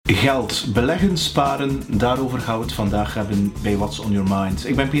Geld, beleggen, sparen, daarover gaan we het vandaag hebben bij What's on Your Mind.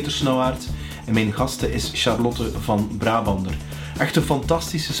 Ik ben Peter Snauwaert en mijn gaste is Charlotte van Brabander. Echt een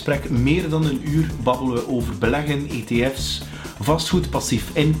fantastisch gesprek, meer dan een uur babbelen we over beleggen, ETF's, vastgoed,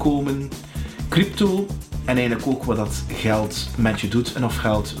 passief inkomen, crypto en eigenlijk ook wat dat geld met je doet en of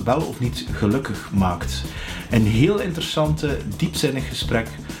geld wel of niet gelukkig maakt. Een heel interessante, diepzinnig gesprek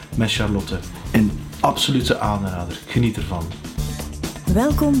met Charlotte. Een absolute aanrader, geniet ervan.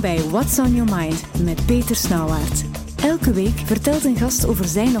 Welkom bij What's on Your Mind met Peter Snauwaert. Elke week vertelt een gast over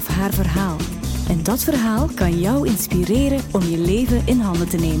zijn of haar verhaal. En dat verhaal kan jou inspireren om je leven in handen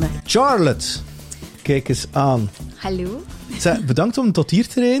te nemen. Charlotte, kijk eens aan. Hallo. Bedankt om tot hier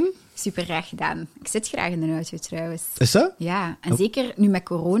te rijden. Super graag gedaan. Ik zit graag in de auto trouwens. Is dat? Ja, en zeker nu met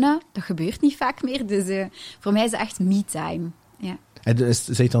corona, dat gebeurt niet vaak meer. Dus voor mij is het echt me-time. Ja. En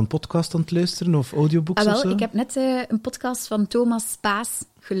zijn je dan een podcast aan het luisteren of audiobooks of zo? Ik heb net een podcast van Thomas Spaas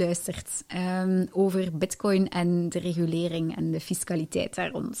geluisterd over bitcoin en de regulering en de fiscaliteit daar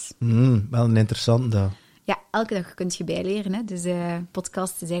rond. Wel een interessant dat. Ja, elke dag kun je bijleren. Hè? Dus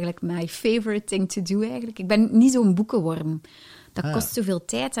podcast is eigenlijk my favorite thing to do eigenlijk. Ik ben niet zo'n boekenworm. Dat kost zoveel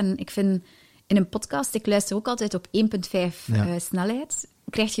tijd. En ik vind in een podcast, ik luister ook altijd op 1.5 snelheid,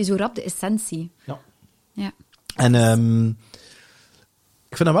 krijg je zo rap de essentie. Ja. En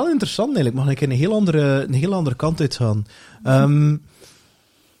ik vind dat wel interessant eigenlijk. Mag ik een heel andere kant uit gaan?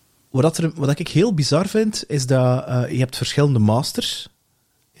 Wat ik heel bizar vind, is dat je hebt verschillende masters.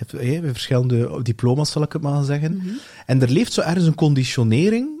 Je hebt verschillende diploma's, zal ik het maar zeggen. Mm-hmm. En er leeft zo ergens een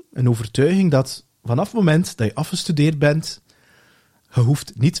conditionering, een overtuiging dat vanaf het moment dat je afgestudeerd bent, je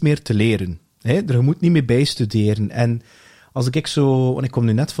hoeft niet meer te leren. Je moet niet meer bijstuderen. En als ik zo... Want ik kom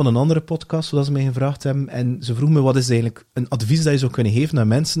nu net van een andere podcast, zodat ze mij gevraagd hebben, en ze vroegen me, wat is eigenlijk een advies dat je zou kunnen geven aan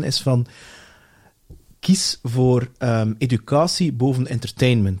mensen, is van, kies voor educatie boven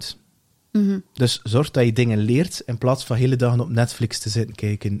entertainment. Mm-hmm. Dus zorg dat je dingen leert, in plaats van hele dagen op Netflix te zitten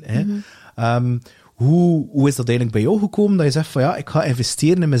kijken. Mm-hmm. Hoe is dat eigenlijk bij jou gekomen, dat je zegt van ja, ik ga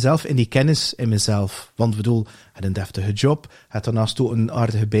investeren in mezelf, in die kennis in mezelf? Want ik bedoel, je hebt een deftige job, je hebt daarnaast ook een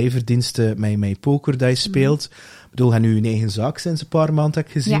aardige bijverdienste met poker dat je speelt. Ik bedoel, je hebt nu je eigen zaak sinds een paar maanden, heb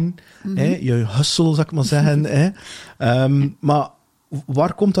ik gezien. Ja. Mm-hmm. Je hustle, zou ik maar zeggen. Maar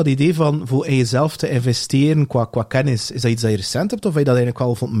waar komt dat idee van voor in jezelf te investeren qua kennis? Is dat iets dat je recent hebt, of heb je dat eigenlijk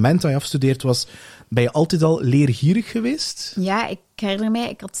al van het moment dat je afgestudeerd was, ben je altijd al leergierig geweest? Ja, ik herinner mij,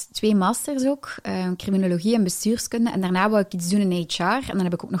 ik had 2 masters ook, criminologie en bestuurskunde, en daarna wou ik iets doen in HR, en dan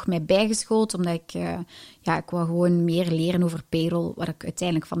heb ik ook nog mij bijgeschoold, omdat ik wou gewoon meer leren over payroll, wat ik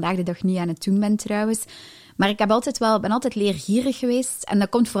uiteindelijk vandaag de dag niet aan het doen ben trouwens. Maar ik ben altijd leergierig geweest, en dat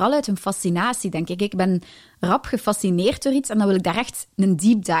komt vooral uit een fascinatie, denk ik. Ik ben rap gefascineerd door iets, en dan wil ik daar echt een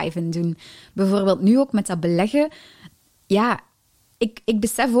deep dive in doen. Bijvoorbeeld nu ook met dat beleggen. Ja, ik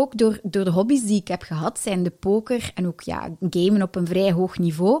besef ook door de hobby's die ik heb gehad, zijn de poker en ook gamen op een vrij hoog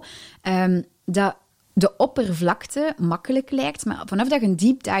niveau, dat de oppervlakte makkelijk lijkt, maar vanaf dat je een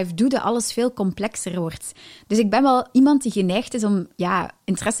deep dive doet, dat alles veel complexer wordt. Dus ik ben wel iemand die geneigd is om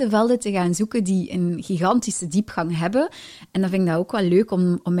interessevelden te gaan zoeken die een gigantische diepgang hebben. En dan vind ik dat ook wel leuk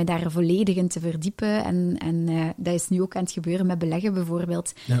om mij daar volledig in te verdiepen. En dat is nu ook aan het gebeuren met beleggen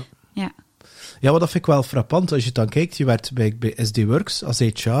bijvoorbeeld. Ja. Ja, dat vind ik wel frappant. Als je dan kijkt, je werkt bij SD Works als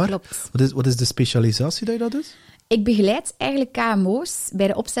HR. Klopt. Wat is de specialisatie dat je dat doet? Ik begeleid eigenlijk KMO's bij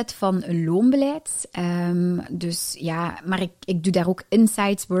de opzet van een loonbeleid. Maar ik doe daar ook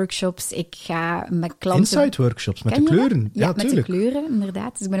insights workshops. Ik ga met klanten... Insight workshops, met de kleuren? Ja, met de kleuren,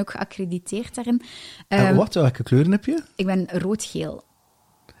 inderdaad. Dus ik ben ook geaccrediteerd daarin. Welke kleuren heb je? Ik ben rood-geel.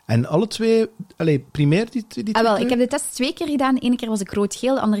 En alle twee, primair die twee kleuren? Ik heb de test 2 keer gedaan. De ene keer was ik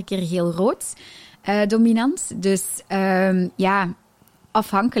rood-geel, de andere keer geel-rood dominant. Dus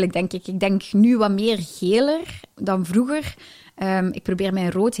afhankelijk, denk ik. Ik denk nu wat meer geler dan vroeger. Ik probeer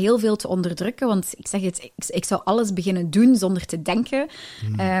mijn rood heel veel te onderdrukken, want ik zeg het, ik zou alles beginnen doen zonder te denken.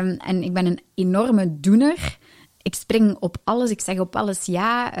 En ik ben een enorme doener. Ik spring op alles, ik zeg op alles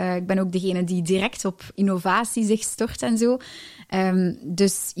ja. Ik ben ook degene die direct op innovatie zich stort en zo.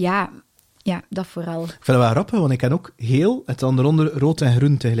 Dat vooral. Ik vind het wel grappig, want ik ken ook geel, het dan eronder rood en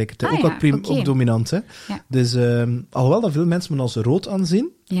groen tegelijkertijd. Ook dominant, hè. Ja. Dus, alhoewel dat veel mensen me als rood aanzien,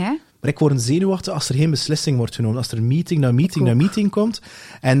 maar ik word zenuwachtig als er geen beslissing wordt genomen. Als er meeting na meeting komt,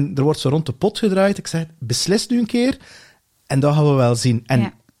 en er wordt zo rond de pot gedraaid, ik zeg, beslis nu een keer, en dat gaan we wel zien.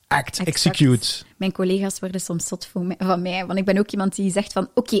 En execute. Mijn collega's worden soms zot van mij, want ik ben ook iemand die zegt van,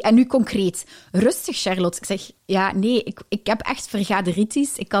 oké, en nu concreet. Rustig, Charlotte. Ik zeg, ik heb echt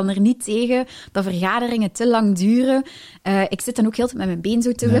vergaderitis. Ik kan er niet tegen dat vergaderingen te lang duren. Ik zit dan ook heel tijd met mijn been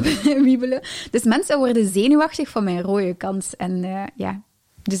zo te wiebelen. Dus mensen worden zenuwachtig van mijn rode kant. En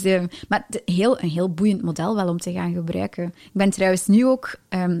Dus, maar een heel boeiend model wel om te gaan gebruiken. Ik ben trouwens nu ook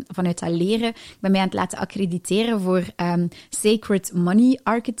vanuit dat leren, ik ben mij aan het laten accrediteren voor Sacred Money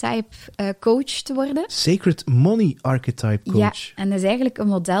Archetype coach te worden. Sacred Money Archetype coach. Ja, en dat is eigenlijk een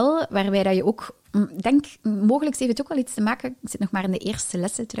model waarbij dat je ook... mogelijk heeft het ook wel iets te maken, ik zit nog maar in de eerste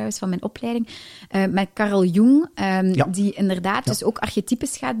lessen trouwens van mijn opleiding, met Carl Jung, die inderdaad dus ook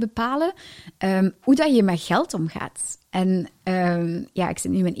archetypes gaat bepalen, hoe dat je met geld omgaat. En ik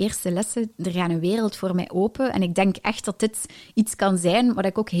zit nu in mijn eerste lessen, er gaat een wereld voor mij open en ik denk echt dat dit iets kan zijn wat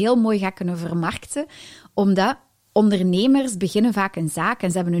ik ook heel mooi ga kunnen vermarkten, omdat ondernemers beginnen vaak een zaak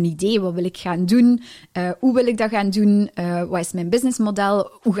en ze hebben een idee, wat wil ik gaan doen, hoe wil ik dat gaan doen, wat is mijn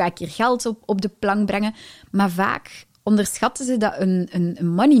businessmodel, hoe ga ik hier geld op de plank brengen. Maar vaak onderschatten ze dat een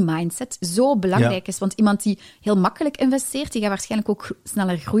money mindset zo belangrijk is. Want iemand die heel makkelijk investeert, die gaat waarschijnlijk ook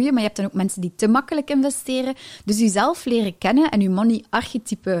sneller groeien, maar je hebt dan ook mensen die te makkelijk investeren. Dus jezelf leren kennen en je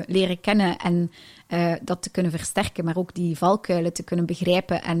money-archetype leren kennen en dat te kunnen versterken, maar ook die valkuilen te kunnen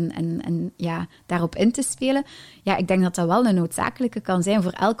begrijpen en daarop in te spelen. Ja, ik denk dat dat wel een noodzakelijke kan zijn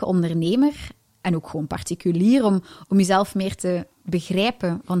voor elke ondernemer en ook gewoon particulier, om jezelf meer te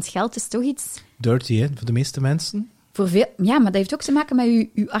begrijpen. Want geld is toch iets... Dirty, hè, voor de meeste mensen. Ja, maar dat heeft ook te maken met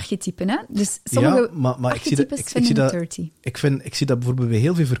uw archetypen. Hè? Dus sommige archetypes vinden het dirty. Ik zie dat bijvoorbeeld bij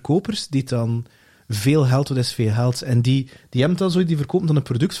heel veel verkopers, die dan veel geld, wat is veel geld, en die hebben dan zo, die verkopen dan een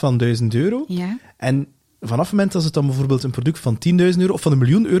product van €1.000. Ja. En vanaf het moment dat ze dan bijvoorbeeld een product van €10.000 of van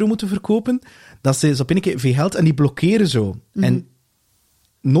 €1.000.000 moeten verkopen, dat ze op een keer veel geld en die blokkeren zo. Mm-hmm. En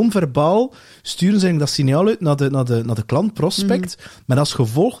non-verbaal sturen ze dat signaal uit naar de klant, prospect, met als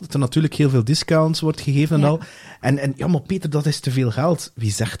gevolg dat er natuurlijk heel veel discounts wordt gegeven en al. En ja, maar Peter, dat is te veel geld.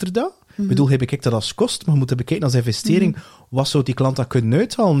 Wie zegt er dat? Ik bedoel, hij bekijkt dat als kost, maar we moeten bekijken als investering. Wat zou die klant dat kunnen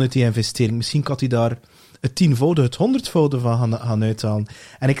uithalen uit die investering? Misschien kan hij daar het 10-voudige, het 100-voudige van gaan uithalen.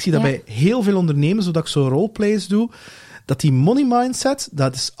 En ik zie dat bij heel veel ondernemers, zodat ik zo roleplays doe, dat die money mindset,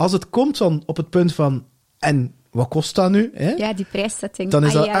 dat is, als het komt dan op het punt van, en wat kost dat nu? Hè? Ja, die prijszetting. Dan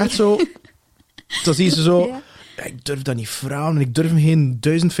is dat echt zo... Dan zie je ze zo... Ja, ik durf dat niet vragen. Ik durf me geen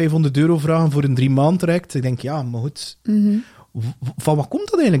 €1.500 vragen voor een 3-maand traject. Ik denk, ja, maar goed. Mm-hmm. Van wat komt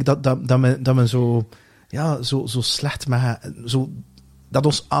dat eigenlijk? Dat men zo... Ja, zo slecht... dat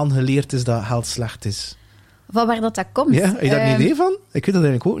ons aangeleerd is dat geld slecht is. Van waar dat komt. Ja, heb je daar een idee van? Ik weet dat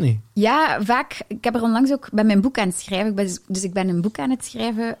eigenlijk ook niet. Ja, vaak. Ik heb er onlangs ook bij mijn boek aan het schrijven. Ik ben een boek aan het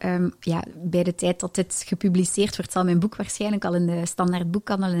schrijven. Bij de tijd dat dit gepubliceerd wordt, zal mijn boek waarschijnlijk al in de standaard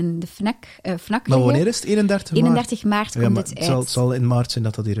boekhandel in de FNAC liggen. Maar wanneer is het? 31 maart? 31 maart komt het uit. Het zal in maart zijn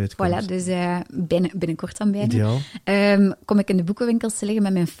dat hieruit komt. Voilà, dus binnenkort dan bijna. Ideaal. Kom ik in de boekenwinkels te liggen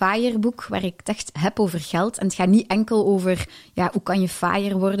met mijn FIRE-boek, waar ik het echt heb over geld. En het gaat niet enkel over, hoe kan je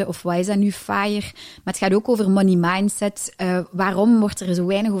FIRE worden, of wat is dat nu FIRE? Maar het gaat ook over money mindset. Waarom wordt er zo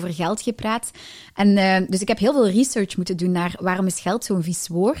weinig over geld gepraat? En dus ik heb heel veel research moeten doen naar waarom is geld zo'n vies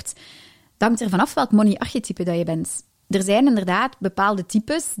woord. Dat hangt er vanaf welk money-archetype dat je bent. Er zijn inderdaad bepaalde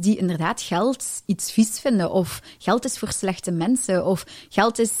types die inderdaad geld iets vies vinden. Of geld is voor slechte mensen. Of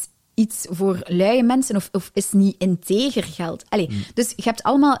geld is iets voor luie mensen. Of is niet integer geld. Dus je hebt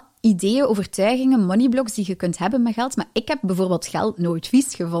allemaal ideeën, overtuigingen, moneyblocks die je kunt hebben met geld. Maar ik heb bijvoorbeeld geld nooit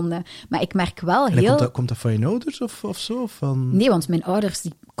vies gevonden. Maar ik merk wel heel... Komt dat van je ouders of zo? Of van... Nee, want mijn ouders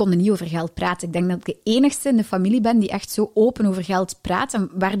die konden niet over geld praten. Ik denk dat ik de enigste in de familie ben die echt zo open over geld praat. En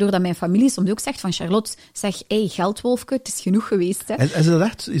waardoor dat mijn familie soms ook zegt van Charlotte, zeg, geldwolfke, het is genoeg geweest. Hè. Is dat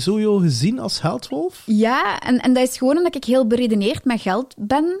echt zo gezien als geldwolf? Ja, en dat is gewoon omdat ik heel beredeneerd met geld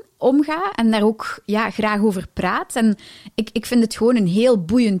omga en daar ook graag over praat. En ik vind het gewoon een heel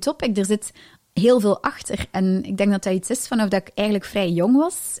boeiend topic. Er zit heel veel achter. En ik denk dat dat iets is, vanaf dat ik eigenlijk vrij jong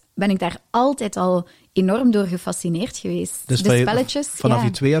was, ben ik daar altijd al enorm door gefascineerd geweest. Dus de spelletjes. Vanaf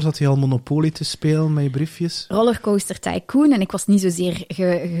je 2 jaar zat je al Monopoly te spelen met je briefjes? Rollercoaster Tycoon. En ik was niet zozeer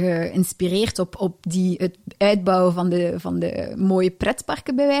geïnspireerd op het uitbouwen van de mooie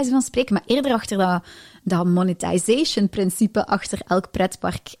pretparken, bij wijze van spreken, maar eerder achter dat monetization-principe achter elk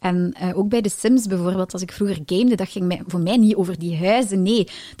pretpark. En ook bij de Sims bijvoorbeeld, als ik vroeger gamede, dat ging voor mij niet over die huizen. Nee,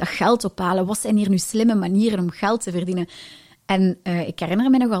 dat geld ophalen. Wat zijn hier nu slimme manieren om geld te verdienen? En ik herinner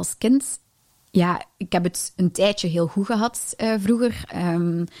me nog als kind... Ja, ik heb het een tijdje heel goed gehad vroeger.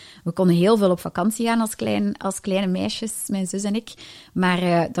 We konden heel veel op vakantie gaan als kleine meisjes, mijn zus en ik. Maar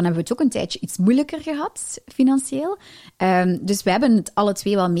dan hebben we het ook een tijdje iets moeilijker gehad, financieel. Dus we hebben het alle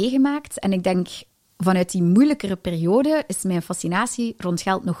twee wel meegemaakt. En ik denk, vanuit die moeilijkere periode is mijn fascinatie rond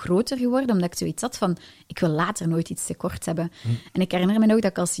geld nog groter geworden, omdat ik zoiets had van, ik wil later nooit iets tekort hebben. En ik herinner me nog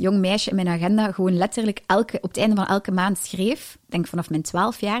dat ik als jong meisje in mijn agenda gewoon letterlijk op het einde van elke maand schreef, ik denk vanaf mijn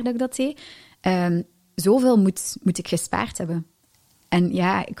 12 jaar dat ik dat deed, zoveel moet ik gespaard hebben. En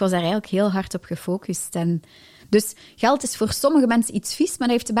ja, ik was daar eigenlijk heel hard op gefocust. En dus geld is voor sommige mensen iets vies, maar dat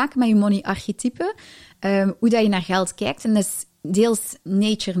heeft te maken met je money-archetype. Hoe dat je naar geld kijkt. En dat is deels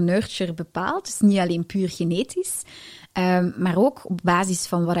nature-nurture bepaald. Dus niet alleen puur genetisch. Maar ook op basis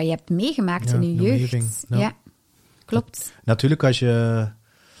van wat je hebt meegemaakt in je jeugd. Omgeving, ja, klopt. Natuurlijk, als je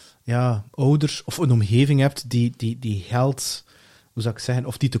ouders of een omgeving hebt die geld, hoe zou ik zeggen,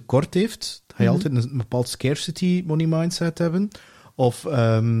 of die tekort heeft, ga je altijd een bepaald scarcity money mindset hebben. Of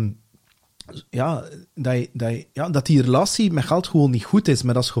dat die relatie met geld gewoon niet goed is.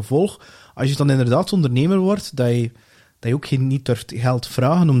 Met als gevolg, als je dan inderdaad ondernemer wordt, dat je ook niet durft geld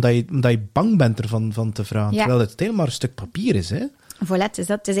vragen, omdat je bang bent ervan van te vragen. Terwijl het helemaal maar een stuk papier is, hè? Voilà, het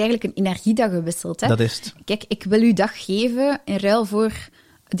is eigenlijk een energie dat je wisselt. Hè? Dat is het. Kijk, ik wil u dat geven in ruil voor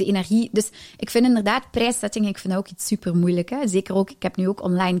de energie. Dus ik vind inderdaad prijszetting, ik vind dat ook iets super moeilijk. Hè? Zeker ook, ik heb nu ook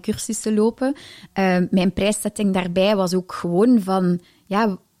online cursussen lopen. Mijn prijszetting daarbij was ook gewoon van,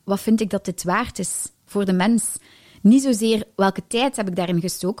 wat vind ik dat dit waard is voor de mens? Niet zozeer welke tijd heb ik daarin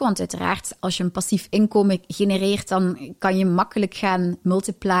gestoken, want uiteraard, als je een passief inkomen genereert, dan kan je makkelijk gaan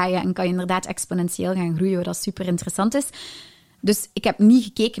multiplyen en kan je inderdaad exponentieel gaan groeien, wat super interessant is. Dus ik heb niet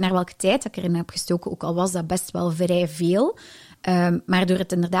gekeken naar welke tijd ik erin heb gestoken, ook al was dat best wel vrij veel. Maar door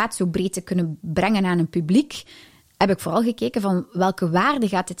het inderdaad zo breed te kunnen brengen aan een publiek, heb ik vooral gekeken van welke waarde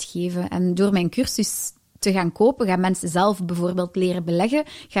gaat het geven. En door mijn cursus te gaan kopen, gaan mensen zelf bijvoorbeeld leren beleggen,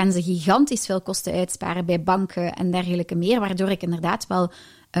 gaan ze gigantisch veel kosten uitsparen bij banken en dergelijke meer, waardoor ik inderdaad wel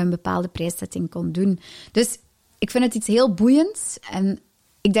een bepaalde prijszetting kon doen. Dus ik vind het iets heel boeiends. En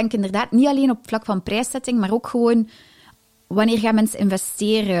ik denk inderdaad niet alleen op het vlak van prijszetting, maar ook gewoon wanneer gaan mensen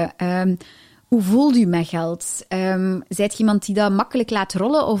investeren? Hoe voelt u met geld? Zijt je iemand die dat makkelijk laat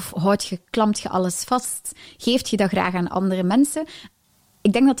rollen of klampt je alles vast? Geeft je dat graag aan andere mensen?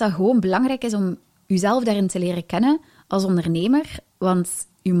 Ik denk dat dat gewoon belangrijk is om jezelf daarin te leren kennen als ondernemer, want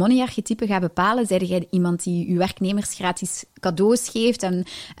je money-archetype gaat bepalen. Zijde jij iemand die je werknemers gratis cadeaus geeft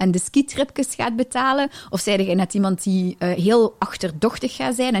en de skitripjes gaat betalen? Of zijde jij net iemand die heel achterdochtig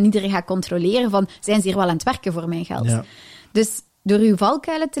gaat zijn en iedereen gaat controleren van, zijn ze hier wel aan het werken voor mijn geld? Ja. Dus door je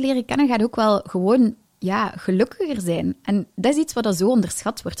valkuilen te leren kennen, gaat ook wel gewoon gelukkiger zijn. En dat is iets wat zo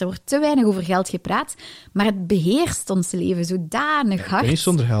onderschat wordt. Er wordt te weinig over geld gepraat, maar het beheerst ons leven zodanig hard. Niet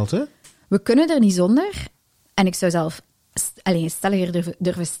zonder geld, hè? We kunnen er niet zonder. En ik zou zelf stelliger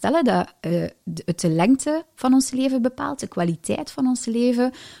durven stellen dat het de lengte van ons leven bepaalt, de kwaliteit van ons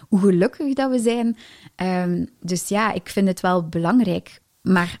leven, hoe gelukkig dat we zijn. Dus ja, ik vind het wel belangrijk.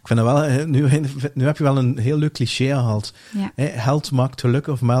 Maar ik vind dat wel, nu heb je wel een heel leuk cliché aangehaald. Ja. Geld maakt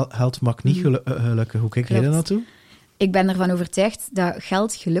gelukkig of geld maakt niet gelukkig. Hoe kijk jij daar naartoe? Ik ben ervan overtuigd dat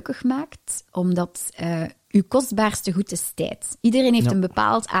geld gelukkig maakt, omdat uw kostbaarste goed is tijd. Iedereen heeft een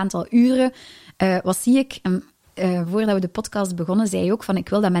bepaald aantal uren. Wat zie ik? Voordat we de podcast begonnen, zei je ook van ik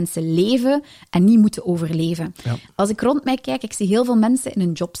wil dat mensen leven en niet moeten overleven. Ja. Als ik rond mij kijk, ik zie heel veel mensen in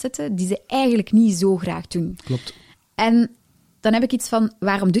een job zitten die ze eigenlijk niet zo graag doen. Klopt. En dan heb ik iets van,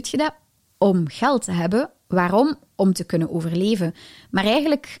 waarom doe je dat? Om geld te hebben. Waarom? Om te kunnen overleven. Maar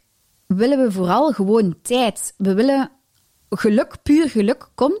eigenlijk willen we vooral gewoon tijd. We willen geluk, puur geluk,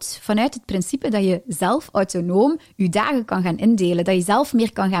 komt vanuit het principe dat je zelf autonoom je dagen kan gaan indelen. Dat je zelf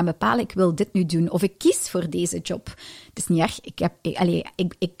meer kan gaan bepalen, ik wil dit nu doen. Of ik kies voor deze job. Het is niet erg.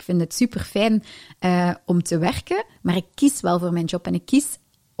 Ik vind het super fijn om te werken, maar ik kies wel voor mijn job. En ik kies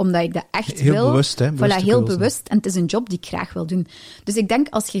omdat ik dat echt heel wil. Bewust, hè? Heel bewust. En het is een job die ik graag wil doen. Dus ik denk,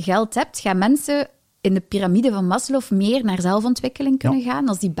 als je geld hebt, gaan mensen in de piramide van Maslow meer naar zelfontwikkeling kunnen gaan,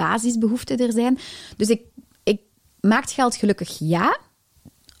 als die basisbehoeften er zijn. Dus ik maakt geld gelukkig, ja,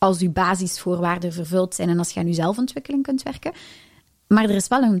 als uw basisvoorwaarden vervuld zijn en als je aan je zelfontwikkeling kunt werken. Maar er is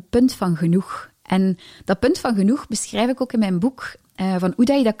wel een punt van genoeg. En dat punt van genoeg beschrijf ik ook in mijn boek, van hoe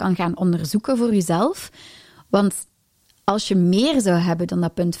dat je dat kan gaan onderzoeken voor jezelf. Want als je meer zou hebben dan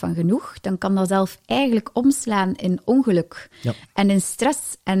dat punt van genoeg, dan kan dat zelf eigenlijk omslaan in ongeluk en in stress.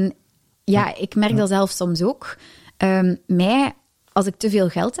 En ik merk dat zelf soms ook. Als ik te veel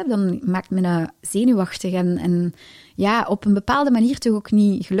geld heb, dan maakt me dat zenuwachtig en op een bepaalde manier toch ook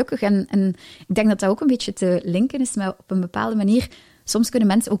niet gelukkig. En ik denk dat dat ook een beetje te linken is, maar op een bepaalde manier, soms kunnen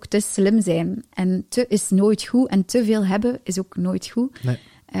mensen ook te slim zijn. En te is nooit goed en te veel hebben is ook nooit goed. Nee.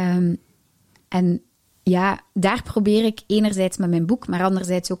 Daar probeer ik enerzijds met mijn boek, maar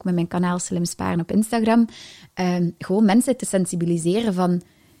anderzijds ook met mijn kanaal Slim Sparen op Instagram, gewoon mensen te sensibiliseren van,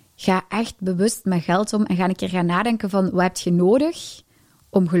 ga echt bewust met geld om en ga een keer gaan nadenken van, wat heb je nodig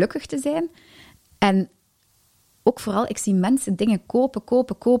om gelukkig te zijn? En ook vooral, ik zie mensen dingen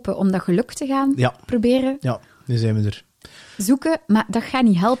kopen om dat geluk te gaan proberen. Ja, nu zijn we er. Zoeken, maar dat gaat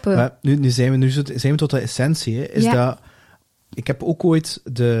niet helpen. Maar nu zijn we tot de essentie. Hè, is dat ik heb ook ooit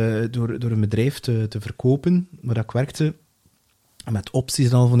door een bedrijf te verkopen, waar ik werkte, met opties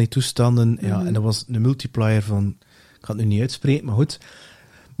en al van die toestanden. Ja, en dat was een multiplier van... Ik ga het nu niet uitspreken, maar goed.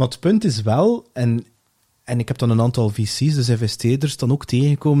 Maar het punt is wel... En ik heb dan een aantal VC's, dus investeerders, dan ook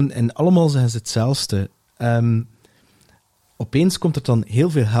tegengekomen. En allemaal zeggen ze hetzelfde. Opeens komt er dan heel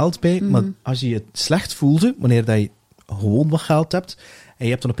veel geld bij. Maar als je je slecht voelde, wanneer dat je gewoon wat geld hebt... En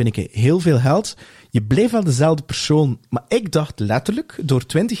je hebt dan op een keer heel veel geld... Je blijft wel dezelfde persoon. Maar ik dacht letterlijk, door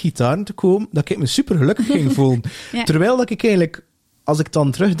 20 gitaren te komen, dat ik me super gelukkig ging voelen. Ja. Terwijl dat ik eigenlijk... Als ik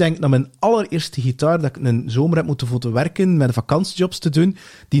dan terugdenk naar mijn allereerste gitaar, dat ik een zomer heb moeten werken, met vakantiejobs te doen,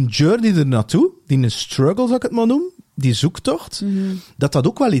 die journey er naartoe, die een struggle, zou ik het maar noemen, die zoektocht, dat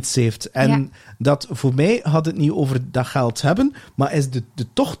ook wel iets heeft. En dat voor mij had het niet over dat geld hebben, maar is de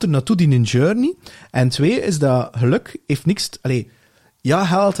tocht er naartoe die een journey. En 2 is dat geluk heeft niks... Ja,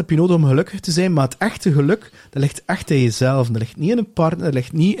 geld heb je nodig om gelukkig te zijn, maar het echte geluk, dat ligt echt in jezelf. Dat ligt niet in een partner, dat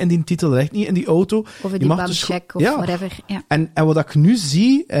ligt niet in die titel, dat ligt niet in die auto. Of in die bankcheck of whatever. Ja. En wat ik nu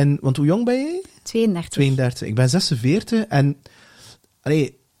zie, want hoe jong ben je? 32. Ik ben 46 en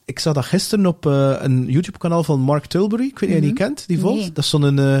ik zag dat gisteren op een YouTube-kanaal van Mark Tilbury. Ik weet niet of je die kent, die volgt. Nee. Dat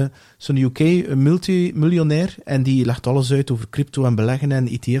is zo'n UK-multimiljonair en die legt alles uit over crypto en beleggen en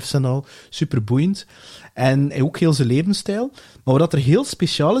ETF's en al. Super boeiend. En ook heel zijn levensstijl. Maar wat er heel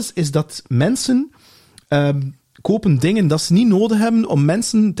speciaal is dat mensen kopen dingen dat ze niet nodig hebben om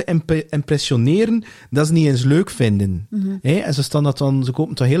mensen te impressioneren dat ze niet eens leuk vinden. En ze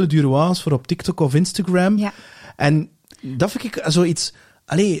kopen dan hele dure wagens voor op TikTok of Instagram. Ja. En dat vind ik zoiets...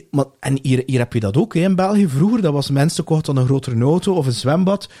 en hier heb je dat ook, in België. Vroeger, dat was mensen kochten dan een grotere auto of een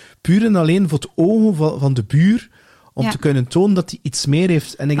zwembad, puur en alleen voor het ogen van de buur, om te kunnen tonen dat hij iets meer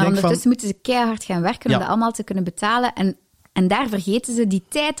heeft. En ondertussen moeten ze keihard gaan werken om dat allemaal te kunnen betalen. En daar vergeten ze die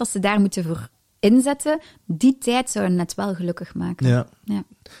tijd dat ze daar moeten voor inzetten. Die tijd zou hen net wel gelukkig maken. Ja,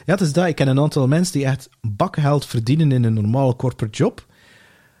 het is dat. Ik ken een aantal mensen die echt bakgeld verdienen in een normale corporate job.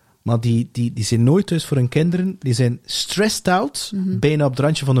 Maar die zijn nooit thuis voor hun kinderen. Die zijn stressed out, bijna op het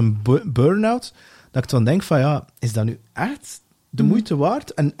randje van een burn-out. Dat ik dan denk van, is dat nu echt de moeite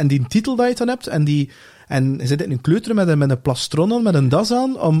waard? En die titel dat je dan hebt, en je zit in een kleuter met een plastron aan, met een das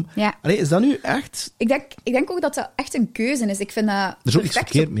aan. Is dat nu echt... Ik denk ook dat dat echt een keuze is. Ik vind dat er is ook iets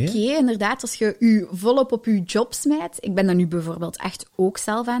verkeerd mee. Oké, inderdaad, als je je volop op je job smijt. Ik ben dat nu bijvoorbeeld echt ook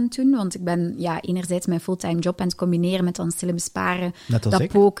zelf aan het doen, want ik ben enerzijds mijn fulltime job aan het combineren met dan slim besparen, dat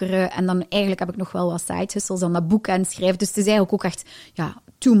pokeren, en dan eigenlijk heb ik nog wel wat side hustles, dan dat boek aan het schrijven. Dus het is eigenlijk ook echt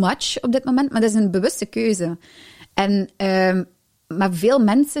too much op dit moment, maar dat is een bewuste keuze. Maar veel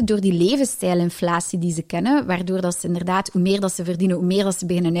mensen, door die levensstijlinflatie die ze kennen, waardoor dat ze inderdaad, hoe meer dat ze verdienen, hoe meer dat ze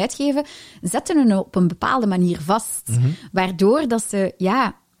beginnen uitgeven, zetten hun op een bepaalde manier vast. Waardoor dat ze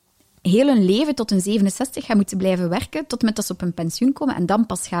heel hun leven tot hun 67 gaan moeten blijven werken, tot met dat ze op hun pensioen komen en dan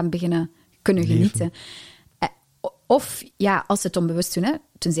pas gaan beginnen kunnen genieten. Of als ze het onbewust doen,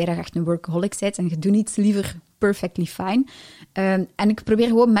 tenzij dat je echt een workaholic bent en je doet iets liever perfectly fine. En ik probeer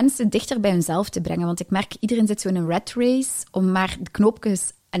gewoon mensen dichter bij hunzelf te brengen, want ik merk, iedereen zit zo in een rat race om maar de knoopjes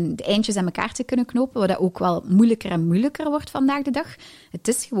en de eindjes aan elkaar te kunnen knopen, wat dat ook wel moeilijker en moeilijker wordt vandaag de dag. Het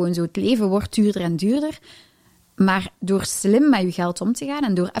is gewoon zo, het leven wordt duurder en duurder. Maar door slim met je geld om te gaan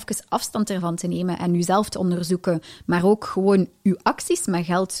en door even afstand ervan te nemen en jezelf te onderzoeken, maar ook gewoon je acties met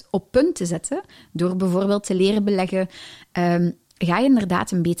geld op punt te zetten, door bijvoorbeeld te leren beleggen, ga je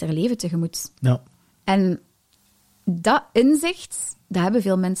inderdaad een beter leven tegemoet. Ja. En dat inzicht, dat hebben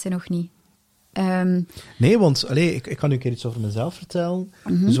veel mensen nog niet. Nee, want ik kan u een keer iets over mezelf vertellen.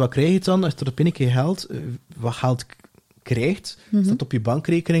 Dus wat krijg je dan als je op een keer geld, wat geld krijgt, staat op je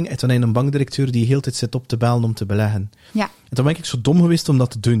bankrekening, en dan heb je een bankdirecteur die heel tijd zit op te bellen om te beleggen. Ja. En dan ben ik zo dom geweest om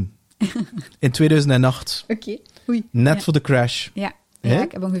dat te doen. In 2008. Oké. Oei. Net voor de crash. Ja. Ja,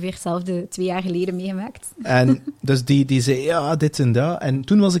 ik heb ongeveer hetzelfde 2 jaar geleden meegemaakt. En dus die zei, dit en dat. En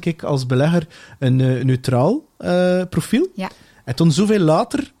toen was ik als belegger een neutraal profiel. Ja. En toen zoveel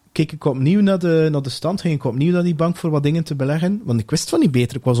later keek ik opnieuw naar de stand, ging ik opnieuw naar die bank voor wat dingen te beleggen, want ik wist van niet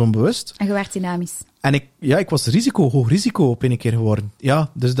beter, ik was onbewust. En je werd dynamisch. En ik was hoog risico op een keer geworden.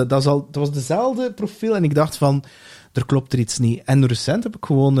 Ja, dus dat was dezelfde profiel en ik dacht van, er klopt er iets niet. En recent heb ik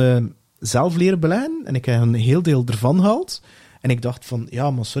gewoon zelf leren beleggen en ik heb een heel deel ervan gehaald. En ik dacht van,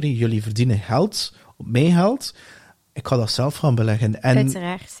 maar sorry, jullie verdienen geld op mijn geld. Ik ga dat zelf gaan beleggen. En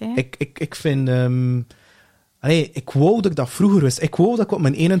uiteraard, ja. Ik vind... ik wou dat ik dat vroeger wist. Ik wou dat ik op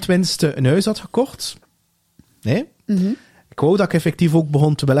mijn 21ste een huis had gekocht. Nee? Ik wou dat ik effectief ook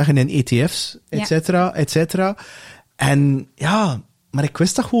begon te beleggen in ETF's, et cetera, et cetera. En maar ik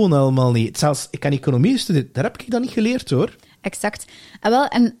wist dat gewoon allemaal niet. Zelfs, ik kan economie studeren, daar heb ik dat niet geleerd, hoor. Exact.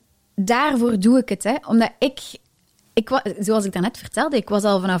 En daarvoor doe ik het, omdat ik zoals ik daarnet vertelde, ik was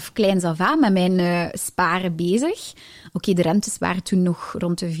al vanaf kleins af aan met mijn sparen bezig. Oké, de rentes waren toen nog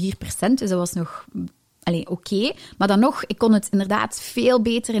rond de 4%, dus dat was nog oké. Maar dan nog, ik kon het inderdaad veel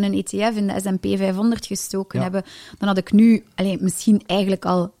beter in een ETF, in de S&P 500 gestoken hebben. Dan had ik nu misschien eigenlijk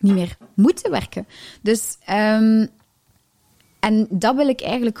al niet meer moeten werken. Dus... En dat wil ik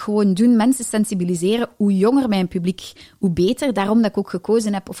eigenlijk gewoon doen, mensen sensibiliseren. Hoe jonger mijn publiek, hoe beter. Daarom dat ik ook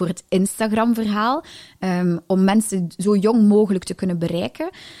gekozen heb voor het Instagram-verhaal. Om mensen zo jong mogelijk te kunnen bereiken.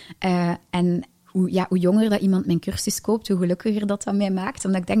 En hoe jonger dat iemand mijn cursus koopt, hoe gelukkiger dat mij maakt.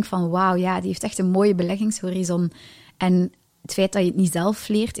 Omdat ik denk van, wauw, ja, die heeft echt een mooie beleggingshorizon. En het feit dat je het niet zelf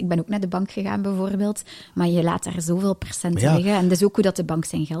leert... Ik ben ook naar de bank gegaan, bijvoorbeeld. Maar je laat daar zoveel procenten liggen. En dat is ook hoe dat de bank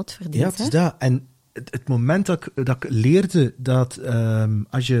zijn geld verdient. Ja, het is dat. En het moment dat ik leerde dat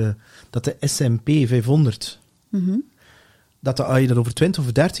dat de S&P 500, dat als je dat over 20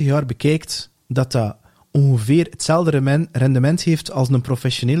 of 30 jaar bekijkt, dat ongeveer hetzelfde rendement heeft als een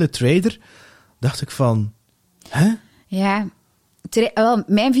professionele trader, dacht ik van, hè? Ja,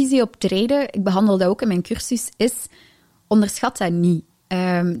 mijn visie op traden, ik behandel dat ook in mijn cursus, is onderschat dat niet.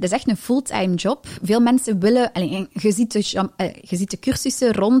 Dat is echt een fulltime job. Veel mensen willen... Je ziet de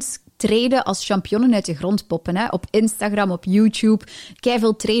cursussen rond traden als championnen uit de grond poppen. Hè? Op Instagram, op YouTube.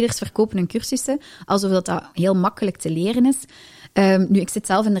 Keiveel traders verkopen hun cursussen, alsof dat heel makkelijk te leren is. Nu, ik zit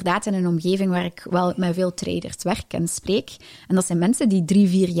zelf inderdaad in een omgeving waar ik wel met veel traders werk en spreek. En dat zijn mensen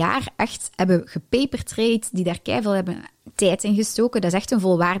die 3-4 jaar echt hebben gepapertrade, die daar keiveel hebben tijd in gestoken. Dat is echt een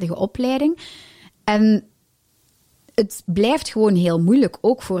volwaardige opleiding. En het blijft gewoon heel moeilijk,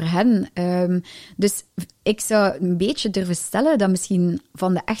 ook voor hen. Dus ik zou een beetje durven stellen dat misschien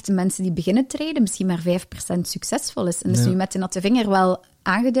van de echte mensen die beginnen traden, misschien maar 5% succesvol is. En dat is nu met de natte vinger wel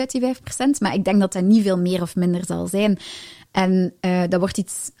aangeduid, die 5%, maar ik denk dat dat niet veel meer of minder zal zijn. En dat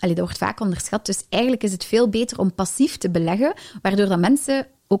wordt vaak onderschat. Dus eigenlijk is het veel beter om passief te beleggen, waardoor dat mensen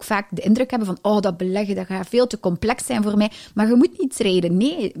ook vaak de indruk hebben van dat beleggen, dat gaat veel te complex zijn voor mij. Maar je moet niet traden.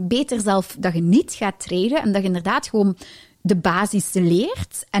 Nee, beter zelf dat je niet gaat traden en dat je inderdaad gewoon de basis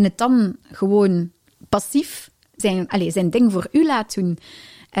leert en het dan gewoon passief zijn ding voor u laat doen.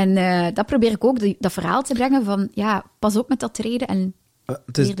 En dat probeer ik ook, dat verhaal te brengen van, ja, pas op met dat traden en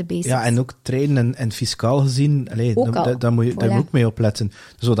leer de basics. Ja, en ook traden en fiscaal gezien, daar moet je ook mee opletten.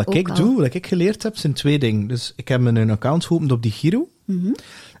 Dus wat ik geleerd heb, zijn 2 dingen. Dus ik heb een account geopend op die Giro.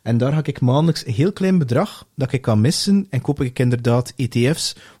 En daar ga ik maandelijks een heel klein bedrag dat ik kan missen en koop ik inderdaad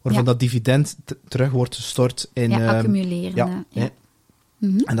ETF's, waarvan dat dividend terug wordt gestort in... accumuleren.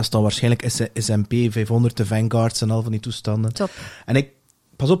 En dat is dan waarschijnlijk S&P 500, de Vanguards en al van die toestanden. Top. En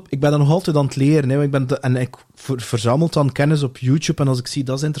pas op, ik ben dan nog altijd aan het leren. Hè. Ik verzamel dan kennis op YouTube en als ik zie,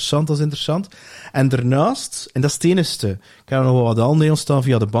 dat is interessant. En daarnaast, en dat is het enigste, ik heb nog wel wat aandelen staan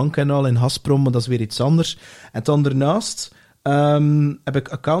via de bank en al, in Gazprom, maar dat is weer iets anders. En dan daarnaast heb ik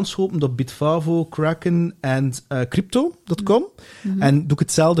accounts geopend op Bitfavo, Kraken en Crypto.com. En doe ik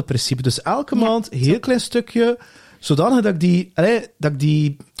hetzelfde principe. Dus elke maand een heel klein stukje, zodanig dat ik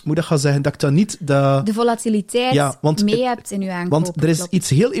die moet ik gaan zeggen, dat ik dat niet... De volatiliteit mee hebt in je aankopen. Want er is iets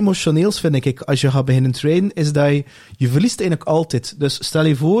heel emotioneels, vind ik, als je gaat beginnen traden, is dat je verliest eigenlijk altijd. Dus stel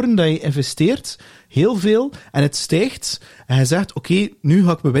je voor dat je investeert heel veel en het stijgt en je zegt, oké, nu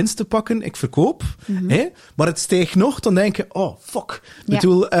ga ik mijn winsten pakken, ik verkoop, maar het stijgt nog, dan denk je, oh, fuck. Ik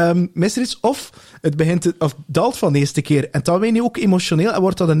bedoel, mis er iets? Of het daalt van de eerste keer. En dan ben je ook emotioneel en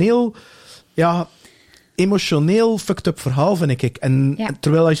wordt dat een heel... emotioneel fucked up verhaal, vind ik. En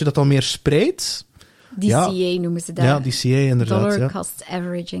terwijl als je dat dan meer spreidt... DCA noemen ze dat. Ja, DCA inderdaad. Dollar cost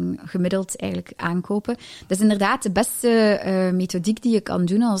averaging, gemiddeld eigenlijk aankopen. Dat is inderdaad de beste methodiek die je kan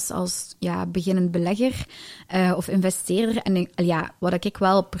doen als beginnend belegger of investeerder. En wat ik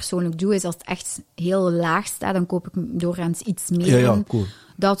wel persoonlijk doe, is als het echt heel laag staat, dan koop ik doorgaans iets meer. Ja, cool.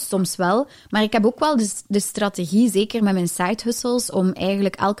 Dat soms wel. Maar ik heb ook wel de strategie, zeker met mijn side hustles, om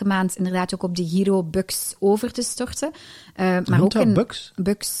eigenlijk elke maand inderdaad ook op de Giro Bucks over te storten. Maar ook in Bucks?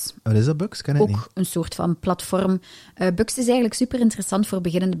 Bucks. Wat is dat, Bucks? Ken ik niet. Ook een soort van platform. Bucks is eigenlijk super interessant voor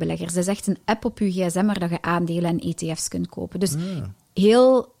beginnende beleggers. Het is echt een app op je gsm waar je aandelen en ETF's kunt kopen. Dus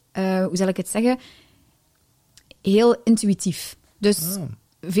heel, hoe zal ik het zeggen, heel intuïtief. Dus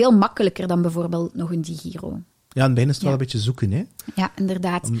veel makkelijker dan bijvoorbeeld nog een DiGiro. Ja, in het begin is het wel een beetje zoeken, hè? Ja,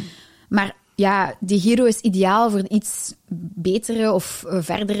 inderdaad. Maar ja, die Giro is ideaal voor een iets betere of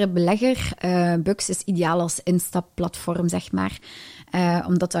verdere belegger. Bucks is ideaal als instapplatform, zeg maar.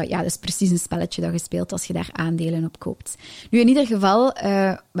 Omdat dat is precies een spelletje dat je speelt als je daar aandelen op koopt. Nu, in ieder geval,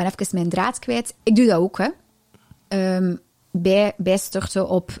 ben even mijn draad kwijt. Ik doe dat ook, hè. Bijstorten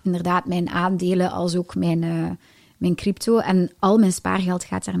op inderdaad mijn aandelen als ook mijn mijn crypto. En al mijn spaargeld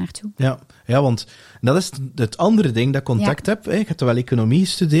gaat daar naartoe. Ja, want dat is het andere ding dat ik ontdekt heb. Ik heb wel economie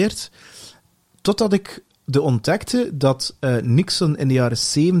gestudeerd. Totdat ik ontdekte dat Nixon in de jaren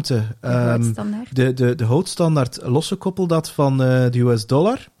 70 de goudstandaard losgekoppeld had van de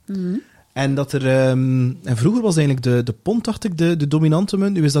US-dollar. Mm-hmm. En dat er... en vroeger was eigenlijk de pond, dacht ik, de dominante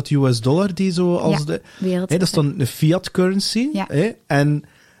munt. Nu is dat de US-dollar die zo als dat is dan een fiat currency. Ja. En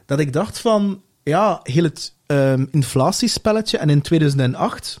dat ik dacht van... Ja, heel het inflatiespelletje. En in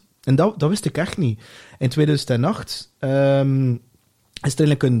 2008... En dat wist ik echt niet. In 2008... is er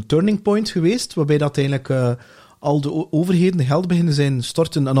eigenlijk een turning point geweest, waarbij dat eigenlijk al de overheden geld beginnen zijn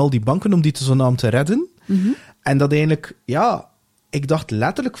storten aan al die banken om die zogenaamd te redden. Mm-hmm. En dat eigenlijk, ik dacht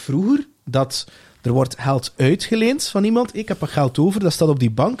letterlijk vroeger dat er wordt geld uitgeleend van iemand. Ik heb er geld over, dat staat op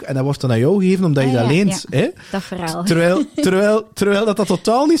die bank en dat wordt dan aan jou gegeven omdat je dat leent. Ja. Dat verhaal. Terwijl dat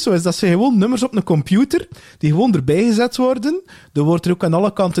totaal niet zo is. Dat zijn gewoon nummers op een computer die gewoon erbij gezet worden. Er wordt er ook aan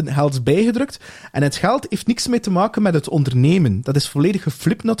alle kanten geld bijgedrukt. En het geld heeft niks mee te maken met het ondernemen. Dat is volledig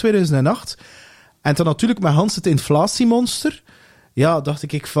geflipt na 2008. En dan natuurlijk met Hans het inflatiemonster. Ja,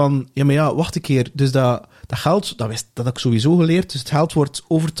 dacht ik van... Ja, maar wacht een keer. Dus dat geld, dat heb ik sowieso geleerd. Dus het geld wordt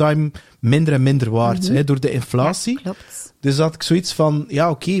over time minder en minder waard door de inflatie. Ja, klopt. Dus had ik zoiets van... Ja,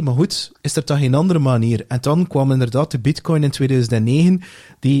 oké, maar goed. Is er toch geen andere manier? En dan kwam inderdaad de bitcoin in 2009.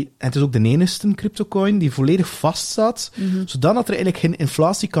 En het is ook de enigste cryptocoin die volledig vaststaat. Mm-hmm. Zodat er eigenlijk geen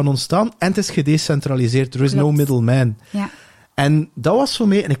inflatie kan ontstaan. En het is gedecentraliseerd. Er is no middleman. Ja. En dat was voor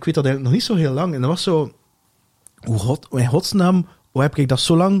mij... En ik weet dat eigenlijk nog niet zo heel lang. En dat was zo... in godsnaam... Hoe heb ik dat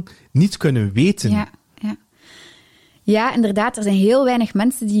zo lang niet kunnen weten? Ja, inderdaad. Er zijn heel weinig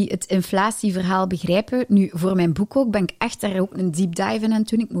mensen die het inflatieverhaal begrijpen. Nu, voor mijn boek ook ben ik echt daar ook een deep dive in aan het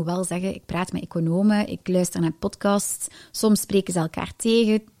doen. Ik moet wel zeggen, ik praat met economen, ik luister naar podcasts. Soms spreken ze elkaar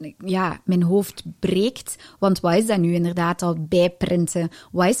tegen. Ja, mijn hoofd breekt. Want wat is dat nu inderdaad al bijprinten?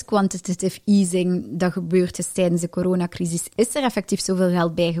 Wat is quantitative easing? Dat gebeurd is tijdens de coronacrisis. Is er effectief zoveel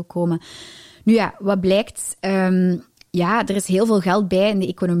geld bijgekomen? Nu ja, wat blijkt... er is heel veel geld bij in de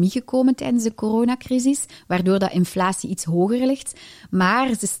economie gekomen tijdens de coronacrisis, waardoor dat inflatie iets hoger ligt.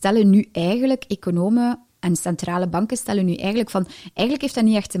 Maar ze stellen nu eigenlijk, economen en centrale banken stellen nu eigenlijk van, eigenlijk heeft dat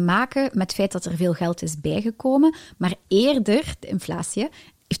niet echt te maken met het feit dat er veel geld is bijgekomen, maar eerder, de inflatie,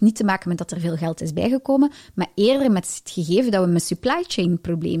 heeft niet te maken met dat er veel geld is bijgekomen, maar eerder met het gegeven dat we met supply chain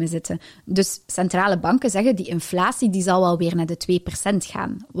problemen zitten. Dus centrale banken zeggen, die inflatie die zal wel weer naar de 2%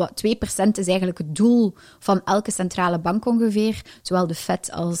 gaan. 2% is eigenlijk het doel van elke centrale bank ongeveer, zowel de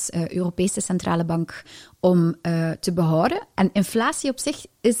Fed als Europese centrale bank, om te behouden. En inflatie op zich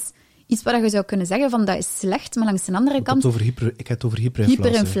is iets wat je zou kunnen zeggen van dat is slecht, maar langs de andere kant... Ik heb het over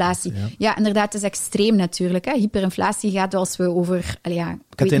hyperinflatie. Ja, inderdaad, het is extreem natuurlijk. Hè. Hyperinflatie gaat als we over... ik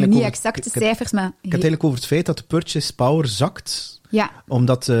weet niet exacte cijfers, maar... Ik heb het eigenlijk over het feit dat de purchase power zakt... Ja.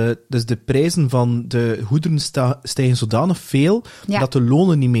 Omdat dus de prijzen van de goederen stijgen zodanig veel dat de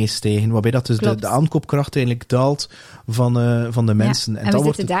lonen niet meestijgen. Waarbij dat dus de aankoopkracht eigenlijk daalt van de mensen. Ja. En we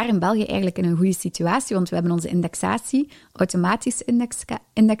zitten daar in België eigenlijk in een goede situatie, want we hebben onze indexatie, automatische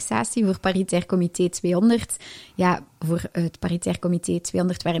indexatie voor paritair comité 200. Ja, voor het paritair comité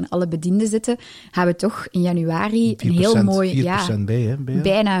 200, waarin alle bedienden zitten, gaan we toch in januari een heel mooi... 4% bij,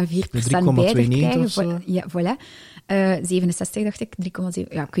 bijna 4% bij krijgen. Ja, voilà. 67 dacht ik, 3,7.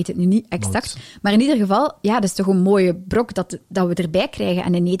 Ja, ik weet het nu niet exact. Maar in ieder geval, ja, dat is toch een mooie brok dat we erbij krijgen.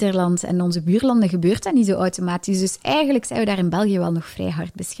 En in Nederland en onze buurlanden gebeurt dat niet zo automatisch. Dus eigenlijk zijn we daar in België wel nog vrij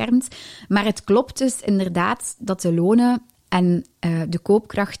hard beschermd. Maar het klopt dus inderdaad dat de lonen en de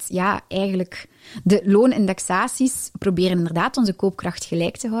koopkracht, ja, eigenlijk... De loonindexaties proberen inderdaad onze koopkracht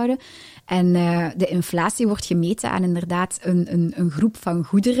gelijk te houden. En de inflatie wordt gemeten aan inderdaad een groep van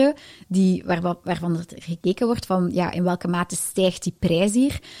goederen waarvan er gekeken wordt van ja, in welke mate stijgt die prijs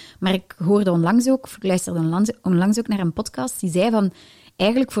hier. Maar ik luisterde onlangs ook naar een podcast die zei van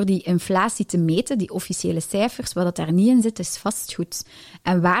eigenlijk voor die inflatie te meten, die officiële cijfers, wat dat daar niet in zit, is vastgoed.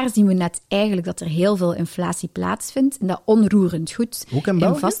 En waar zien we net eigenlijk dat er heel veel inflatie plaatsvindt? En dat onroerend goed. Ook in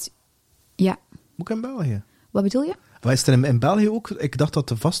België? Ja. Ook in België? Wat bedoel je? Wat is er in België ook? Ik dacht dat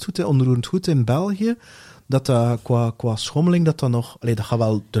de vastgoed, onroerend goed in België, dat qua schommeling, dat nog... dat gaat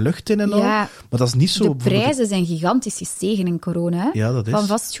wel de lucht in en al, maar dat is niet zo... De prijzen zijn gigantisch gestegen in corona, hè, ja, dat is. Van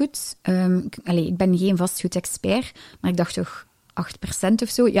vastgoed. Ik ben geen vastgoedexpert, maar ik dacht toch 8% of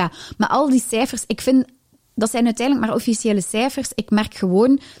zo. Ja, maar al die cijfers, ik vind... Dat zijn uiteindelijk maar officiële cijfers. Ik merk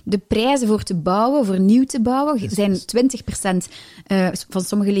gewoon, de prijzen voor te bouwen, voor nieuw te bouwen, zijn 20%. Van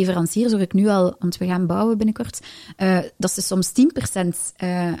sommige leveranciers hoor ik nu al, want we gaan bouwen binnenkort, dat ze soms 10%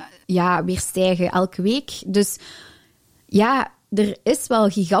 weer stijgen elke week. Dus ja, er is wel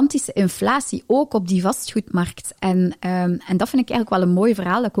gigantische inflatie, ook op die vastgoedmarkt. En dat vind ik eigenlijk wel een mooi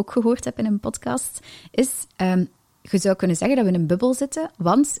verhaal dat ik ook gehoord heb in een podcast, is, je zou kunnen zeggen dat we in een bubbel zitten,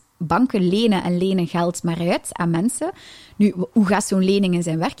 want banken lenen geld maar uit aan mensen. Nu, hoe gaat zo'n lening in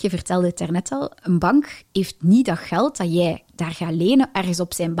zijn werk? Je vertelde het daarnet al. Een bank heeft niet dat geld dat jij daar gaat lenen ergens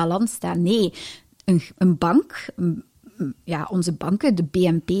op zijn balans staan. Nee, een bank, onze banken, de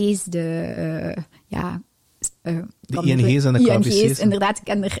BNP's, de ING's en de KBC's. Inderdaad,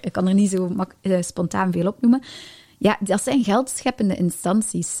 ik kan er niet zo spontaan veel op noemen. Ja, dat zijn geldscheppende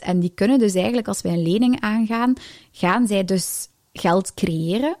instanties. En die kunnen dus eigenlijk, als wij een lening aangaan, gaan zij dus geld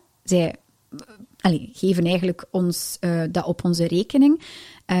creëren. Zij geven eigenlijk ons dat op onze rekening,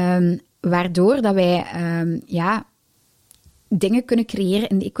 waardoor dat wij dingen kunnen creëren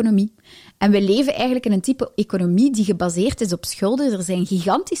in de economie. En we leven eigenlijk in een type economie die gebaseerd is op schulden. Er zijn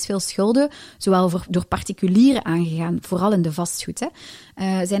gigantisch veel schulden, zowel door particulieren aangegaan, vooral in de vastgoed.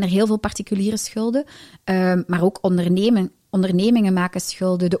 Zijn er heel veel particuliere schulden, maar ook ondernemingen maken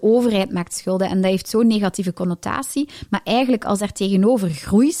schulden, de overheid maakt schulden, en dat heeft zo'n negatieve connotatie. Maar eigenlijk, als daar tegenover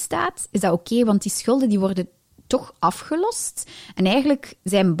groei staat, is dat oké, want die schulden die worden toch afgelost. En eigenlijk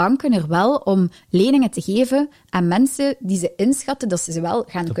zijn banken er wel om leningen te geven aan mensen die ze inschatten dat ze wel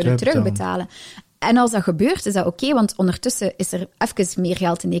gaan kunnen terugbetalen. En als dat gebeurt, is dat oké, want ondertussen is er even meer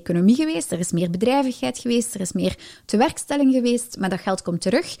geld in de economie geweest, er is meer bedrijvigheid geweest, er is meer tewerkstelling geweest, maar dat geld komt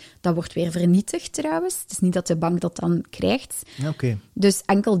terug, dat wordt weer vernietigd trouwens. Het is niet dat de bank dat dan krijgt. Okay. Dus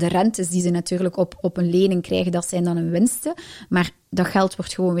enkel de rentes die ze natuurlijk op een lening krijgen, dat zijn dan hun winsten, maar dat geld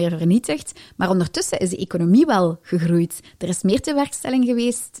wordt gewoon weer vernietigd. Maar ondertussen is de economie wel gegroeid. Er is meer tewerkstelling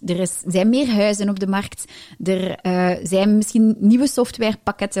geweest, zijn meer huizen op de markt, er zijn misschien nieuwe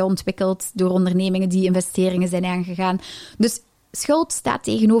softwarepakketten ontwikkeld door ondernemingen die investeringen zijn aangegaan. Dus schuld staat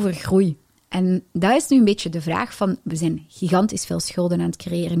tegenover groei. En dat is nu een beetje de vraag van, we zijn gigantisch veel schulden aan het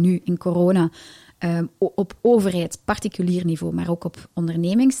creëren nu in corona, op overheid, particulier niveau, maar ook op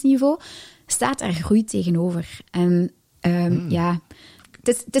ondernemingsniveau, staat er groei tegenover. En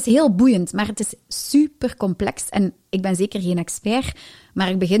het is heel boeiend, maar het is super complex. En ik ben zeker geen expert, maar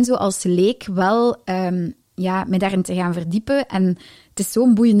ik begin zo als leek wel me daarin te gaan verdiepen. En het is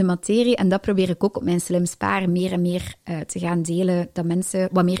zo'n boeiende materie en dat probeer ik ook op mijn Slim Sparen meer en meer te gaan delen, dat mensen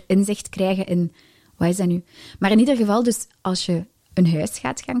wat meer inzicht krijgen in, wat is dat nu? Maar in ieder geval, dus als je een huis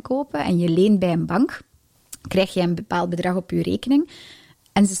gaat gaan kopen en je leent bij een bank, krijg je een bepaald bedrag op je rekening.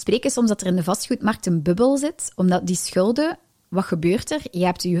 En ze spreken soms dat er in de vastgoedmarkt een bubbel zit, omdat die schulden, wat gebeurt er? Je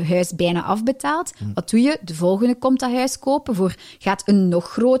hebt je huis bijna afbetaald. Wat doe je? De volgende komt dat huis kopen, gaat een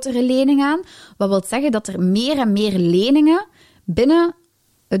nog grotere lening aan. Wat wil zeggen dat er meer en meer leningen binnen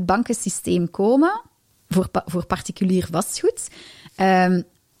het bankensysteem komen voor particulier vastgoed.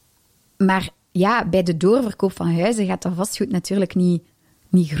 Maar ja, bij de doorverkoop van huizen gaat dat vastgoed natuurlijk niet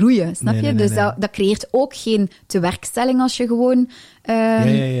groeien, snap je? Dus dat creëert ook geen tewerkstelling als je gewoon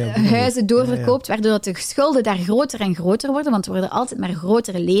huizen doorverkoopt, waardoor dat de schulden daar groter en groter worden, want er worden altijd maar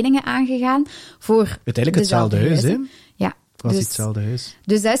grotere leningen aangegaan voor uiteindelijk hetzelfde huis, hè? Ja. Quasi hetzelfde huis.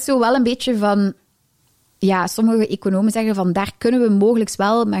 Dus dat is zo wel een beetje van, ja, sommige economen zeggen van, daar kunnen we mogelijk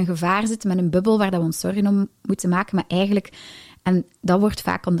wel met een gevaar zitten, met een bubbel waar dat we ons zorgen om moeten maken, maar eigenlijk, en dat wordt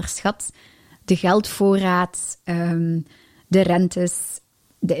vaak onderschat, de geldvoorraad, de rentes,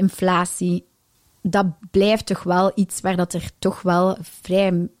 de inflatie, dat blijft toch wel iets waar dat er toch wel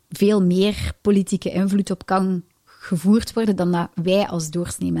vrij veel meer politieke invloed op kan gevoerd worden dan dat wij als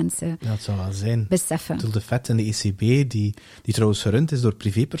doorsnee mensen zou wel zijn. Beseffen. De FED en de ECB, die trouwens gerund is door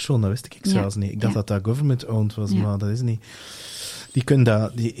privépersonen, dat wist ik zelfs niet. Ik dacht dat government-owned was, maar dat is niet. Die kunnen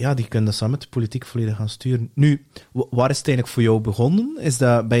dat samen met de politiek volledig gaan sturen. Nu, waar is het eigenlijk voor jou begonnen? Is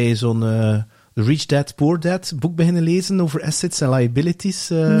dat bij zo'n Rich Dad, Poor Dad boek beginnen lezen over assets en liabilities?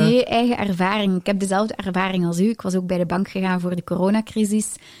 Nee, eigen ervaring. Ik heb dezelfde ervaring als u. Ik was ook bij de bank gegaan voor de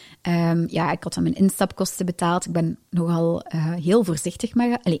coronacrisis. Ik had dan mijn instapkosten betaald. Ik ben nogal heel voorzichtig.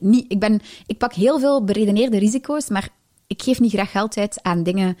 Ik pak heel veel beredeneerde risico's, maar ik geef niet graag geld uit aan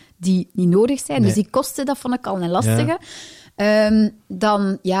dingen die niet nodig zijn. Nee. Dus die kosten, dat vond ik al een lastige.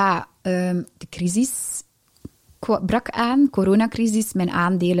 Ja. De crisis brak aan, coronacrisis. Mijn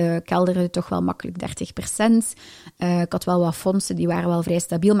aandelen kelderden toch wel makkelijk 30%. Ik had wel wat fondsen, die waren wel vrij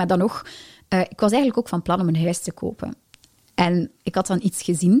stabiel. Maar dan nog, ik was eigenlijk ook van plan om een huis te kopen. En ik had dan iets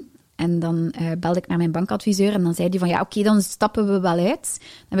gezien. En dan belde ik naar mijn bankadviseur en dan zei hij van, ja, oké, dan stappen we wel uit.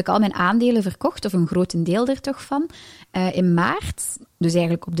 Dan heb ik al mijn aandelen verkocht, of een grotendeel er toch van, in maart. Dus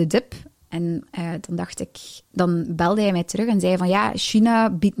eigenlijk op de dip. En dan belde hij mij terug en zei van, ja, China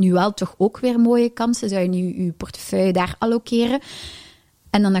biedt nu wel toch ook weer mooie kansen. Zou je nu je portefeuille daar allokeren?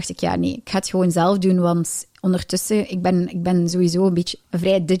 En dan dacht ik, ja, nee, ik ga het gewoon zelf doen, want ondertussen, ik ben sowieso een beetje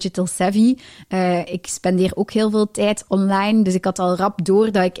vrij digital savvy. Ik spendeer ook heel veel tijd online, dus ik had al rap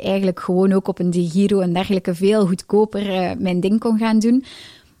door dat ik eigenlijk gewoon ook op een DigiGiro en dergelijke veel goedkoper mijn ding kon gaan doen.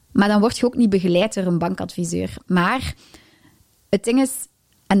 Maar dan word je ook niet begeleid door een bankadviseur. Maar het ding is,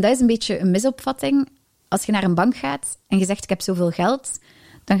 en dat is een beetje een misopvatting, als je naar een bank gaat en je zegt, ik heb zoveel geld,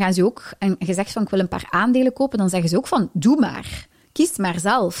 dan gaan ze ook, en je zegt van, ik wil een paar aandelen kopen, dan zeggen ze ook van, doe maar. Kies maar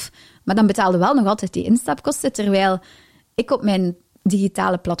zelf. Maar dan betaalde wel nog altijd die instapkosten, terwijl ik op mijn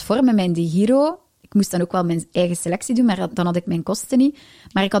digitale platform, mijn DigiGiro, ik moest dan ook wel mijn eigen selectie doen, maar dan had ik mijn kosten niet.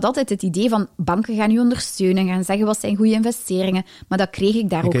 Maar ik had altijd het idee van, banken gaan je ondersteunen, gaan zeggen wat zijn goede investeringen, maar dat kreeg ik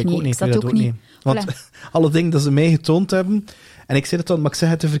daar ook niet. Ik zat ook niet. Want alle dingen dat ze mij getoond hebben, en ik zei het dan, maar ik zeg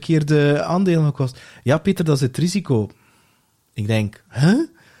het de verkeerde aandelen gekost. Ja, Peter, dat is het risico. Ik denk,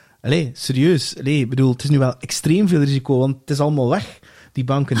 Allee, serieus. Allee, bedoel, het is nu wel extreem veel risico, want het is allemaal weg, die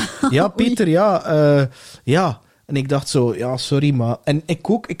banken. Ja, Peter, ja. En ik dacht zo, ja, sorry, maar... En ik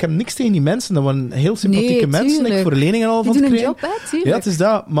ook, ik heb niks tegen die mensen. Dat waren heel sympathieke mensen. Ik voor leningen al van te krijgen. Die doen een job, hè, tuurlijk. Ja, het is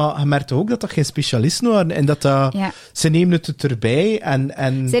dat. Maar je merkte ook dat geen specialisten waren. En dat ze nemen het erbij.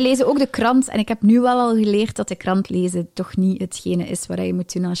 En... Zij lezen ook de krant. En ik heb nu wel al geleerd dat de krant lezen toch niet hetgene is wat je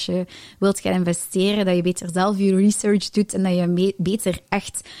moet doen als je wilt gaan investeren. Dat je beter zelf je research doet. En dat je beter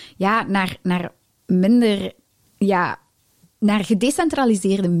echt naar minder... naar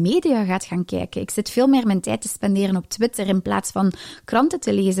gedecentraliseerde media gaat gaan kijken. Ik zit veel meer mijn tijd te spenderen op Twitter in plaats van kranten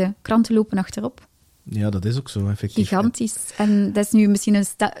te lezen. Kranten lopen achterop. Ja, dat is ook zo, effectief. Gigantisch. En dat is nu misschien een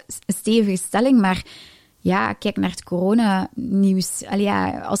stevige stelling, maar ja, kijk naar het coronanieuws.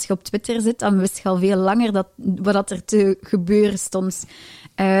 Als je op Twitter zit, dan wist je al veel langer wat er te gebeuren stond.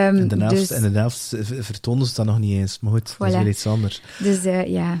 En de helft vertonen ze dat nog niet eens. Maar goed, dat is weer iets anders. Dus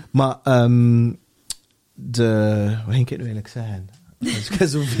ja. Maar... wat ging ik nu eigenlijk zeggen? Dus ik heb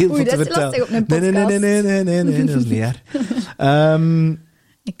zoveel van te vertellen. Lastig op een podcast. Nee, dat is niet erg.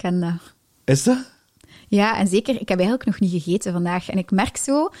 Ik ken dat. Is dat? Ja, en zeker, ik heb eigenlijk nog niet gegeten vandaag. En ik merk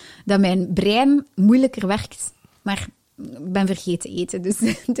zo dat mijn brein moeilijker werkt. Maar ik ben vergeten eten, dus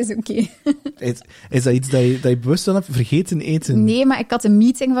het is oké. Is dat iets dat je bewust van hebt? Vergeten eten? Nee, maar ik had een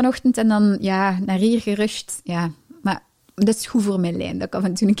meeting vanochtend en dan naar hier gerust. Ja, maar... Dat is goed voor mijn lijn, dat ik af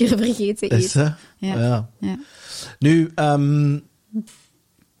en toe een keer vergeten eten. Is dat? Ja. Nu, ik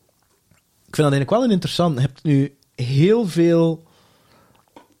vind dat eigenlijk wel interessant. Je hebt nu heel veel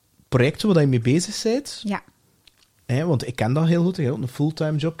projecten waar je mee bezig bent. Ja. Want ik ken dat heel goed. Ik heb ook een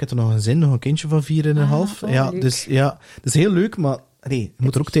fulltime job. Ik heb er nog een gezin, nog een kindje van 4,5. Dus ja, dat is heel leuk, maar je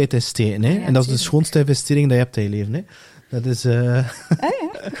moet er ook tijd in steken. Hè? En dat is de schoonste investering dat je hebt in je leven. Hè? Dat is...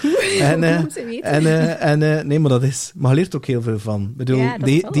 Nee, maar dat is... Maar je leert ook heel veel van. Ik bedoel,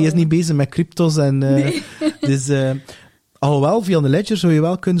 die is niet bezig met cryptos en... Dus... alhoewel, via de Ledger zou je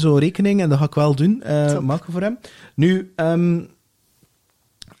wel kunnen zo'n rekening, en dat ga ik wel doen, maken voor hem. Nu,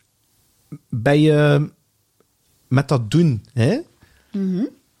 ben je met dat doen, hè? Mm-hmm.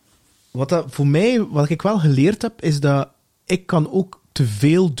 Wat ik wel geleerd heb, is dat ik kan ook te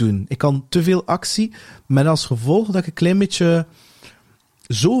veel doen. Ik kan te veel actie, met als gevolg dat ik een klein beetje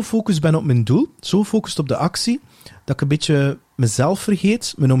zo gefocust ben op mijn doel, zo gefocust op de actie, dat ik een beetje mezelf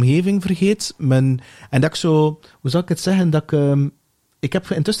vergeet, mijn omgeving vergeet, en dat ik zo, hoe zal ik het zeggen, ik heb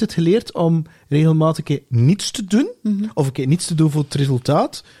intussen het geleerd om regelmatig niets te doen, of niets te doen voor het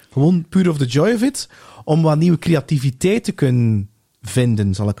resultaat, gewoon puur of the joy of it, om wat nieuwe creativiteit te kunnen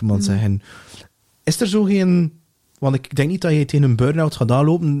vinden, zal ik maar zeggen. Is er zo geen... Want ik denk niet dat je tegen een burn-out gaat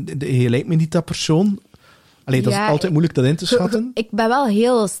aanlopen. Je lijkt me niet dat persoon. Dat is altijd moeilijk dat in te schatten. Ik ben wel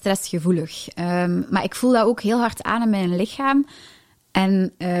heel stressgevoelig. Maar ik voel dat ook heel hard aan in mijn lichaam.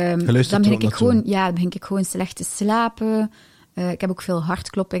 En dan begin ik gewoon slecht te slapen. Ik heb ook veel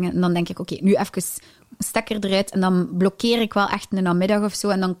hartkloppingen. En dan denk ik, oké, nu even stekker eruit. En dan blokkeer ik wel echt een namiddag of zo.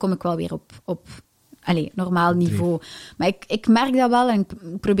 En dan kom ik wel weer op normaal niveau. Maar ik merk dat wel en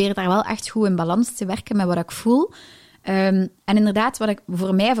ik probeer daar wel echt goed in balans te werken met wat ik voel. En inderdaad, wat ik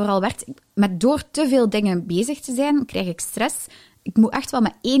voor mij vooral werkt, door te veel dingen bezig te zijn, krijg ik stress. Ik moet echt wel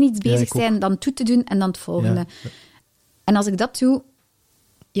met één iets bezig zijn, dan toe te doen en dan het volgende. Ja. En als ik dat doe,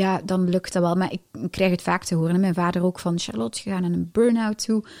 dan lukt dat wel. Maar ik krijg het vaak te horen. Mijn vader ook van, Charlotte, je gaat naar een burn-out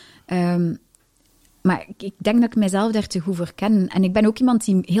toe. Maar ik denk dat ik mezelf daar te goed voor ken. En ik ben ook iemand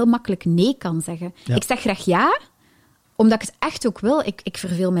die heel makkelijk nee kan zeggen. Ja. Ik zeg graag ja, omdat ik het echt ook wil. Ik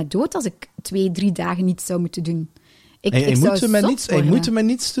verveel mij dood als ik 2-3 dagen niets zou moeten doen. Ik moet met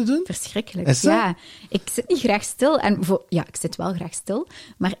niets te doen? Verschrikkelijk, ja. Ik zit niet graag stil. Ik zit wel graag stil,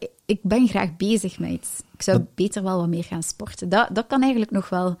 maar ik ben graag bezig met iets. Ik zou beter wel wat meer gaan sporten. Dat kan eigenlijk nog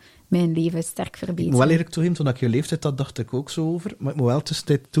wel mijn leven sterk verbeteren. Ik moet wel eerlijk toegeven, toen ik je leeftijd had, dacht ik ook zo over. Maar ik moet wel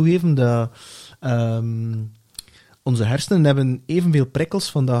tussentijd toegeven dat onze hersenen hebben evenveel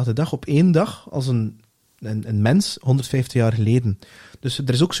prikkels vandaag de dag op 1 dag als een mens 150 jaar geleden. Dus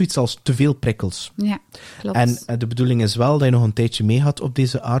er is ook zoiets als te veel prikkels. Ja, klopt. En de bedoeling is wel dat je nog een tijdje meegaat op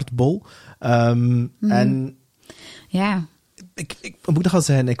deze aardbol. En ja. ik moet dat gaan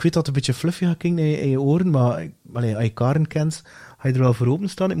zeggen, ik weet dat het een beetje fluffy gaat klinken in je oren, maar als je Karen kent, ga je er wel voor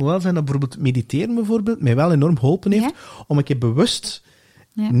openstaan. Ik moet wel zeggen dat bijvoorbeeld mediteren mij wel enorm geholpen heeft, om een keer bewust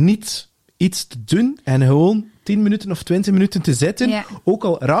niet iets te doen en gewoon 10 minuten of 20 minuten te zitten. Ja. Ook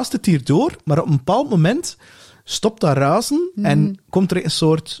al raast het hier door, maar op een bepaald moment stopt dat razen en komt er een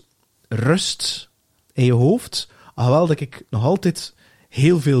soort rust in je hoofd. Alhoewel dat ik nog altijd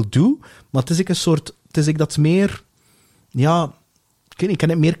heel veel doe, maar het is een soort... Het is dat meer... Ja, ik ken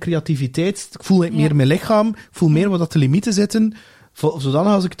het meer creativiteit. Ik voel het meer mijn lichaam. Ik voel meer wat dat de limieten zitten.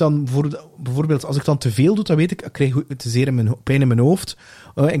 Zodanig als ik dan... Bijvoorbeeld, als ik dan te veel doe, dan weet ik krijg te zeer pijn in mijn hoofd.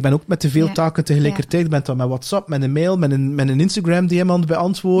 Ik ben ook met te veel taken tegelijkertijd. Ik ben dan met WhatsApp, met een mail, met een Instagram DM aan het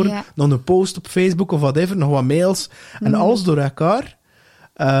beantwoorden. Ja. Nog een post op Facebook of whatever. Nog wat mails. En alles door elkaar.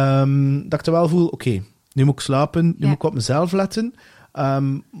 Dat ik er wel voel, oké, nu moet ik slapen. Nu moet ik op mezelf letten.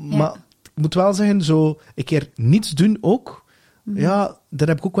 Maar ik moet wel zeggen, zo een keer niets doen ook. Ja, daar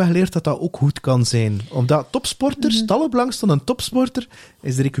heb ik ook wel geleerd dat dat ook goed kan zijn. Omdat topsporters, het allerbelangrijkste van een topsporter,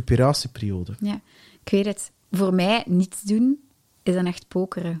 is de recuperatieperiode. Ja, ik weet het. Voor mij, niets doen, is dan echt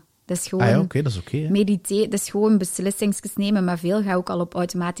pokeren. Dat is gewoon... dat is oké. Mediteren, dat is gewoon beslissingen nemen, maar veel ga ook al op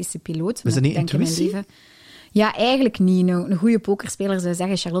automatische piloot. Is dat niet intuïtie? Ja, eigenlijk niet. Een goede pokerspeler zou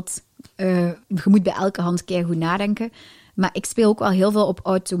zeggen, Charlotte, je moet bij elke hand keigoed nadenken. Maar ik speel ook wel heel veel op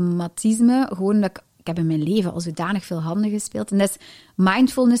automatisme. Gewoon dat ik heb in mijn leven al zodanig veel handen gespeeld. En dat is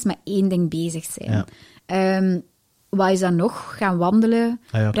mindfulness met 1 ding bezig zijn. Ja. Wat is dat nog? Gaan wandelen,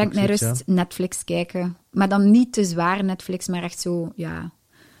 brengt mij rust, Netflix kijken. Maar dan niet te zwaar Netflix, maar echt zo,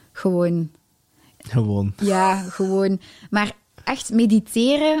 gewoon. Ja, gewoon. Maar echt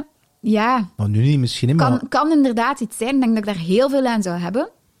mediteren, Maar nu niet misschien, kan inderdaad iets zijn. Ik denk dat ik daar heel veel aan zou hebben.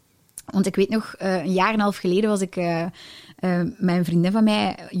 Want ik weet nog, 1,5 jaar geleden was ik met een vriendin van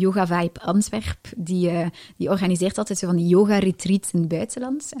mij, Yoga Vibe Antwerp, die organiseert altijd zo van die yoga-retreats in het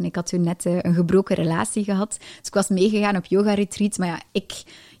buitenland. En ik had toen net een gebroken relatie gehad. Dus ik was meegegaan op yoga-retreats. Maar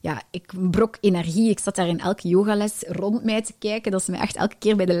ik brok energie. Ik zat daar in elke yogales rond mij te kijken, dat ze me echt elke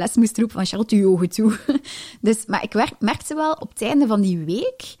keer bij de les moest roepen van Charlotte, je ogen toe. Dus, maar ik merkte wel, op het einde van die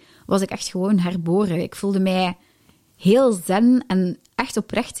week was ik echt gewoon herboren. Ik voelde mij heel zen en echt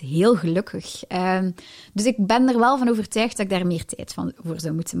oprecht heel gelukkig. Dus ik ben er wel van overtuigd dat ik daar meer tijd voor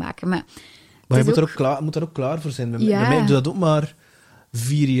zou moeten maken. Maar je moet er ook klaar voor zijn. Bij mij doe dat ook maar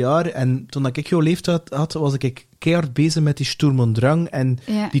 4 jaar. En toen ik jouw leeftijd had, was ik keihard bezig met die Sturm und Drang en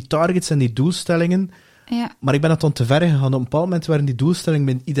die targets en die doelstellingen. Ja. Maar ik ben dat dan te ver gegaan. Op een bepaald moment waren die doelstellingen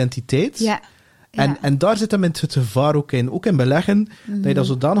mijn identiteit. Ja. En daar zit dan het gevaar ook in. Ook in beleggen, dat je daar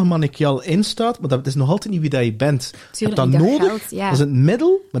zodanig maniacaal in staat, maar dat is nog altijd niet wie dat je bent. Je hebt dat nodig, dat is het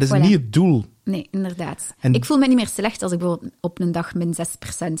middel, maar dat is niet het doel. Nee, inderdaad. Ik voel me niet meer slecht als ik bijvoorbeeld op een dag min 6%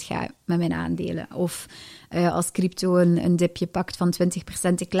 ga met mijn aandelen. Of als crypto een dipje pakt van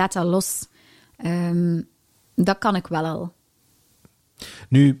 20%, ik laat dat los. Dat kan ik wel al.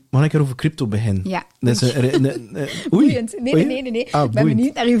 Nu, mag ik er over crypto beginnen? Ja. Dat is oei. Nee. Ik ben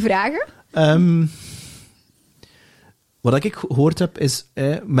benieuwd naar uw vragen. Wat ik gehoord heb, is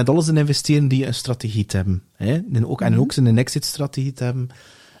met alles in investeren die een strategie te hebben. En ook een exit-strategie te hebben.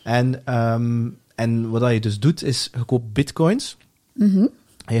 En wat je dus doet, is je koopt bitcoins.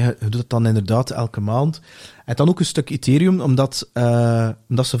 Je doet het dan inderdaad elke maand. En dan ook een stuk Ethereum, omdat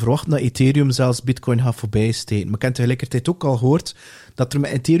ze verwachten dat Ethereum zelfs bitcoin gaat voorbij steken. Maar ik heb tegelijkertijd ook al gehoord dat er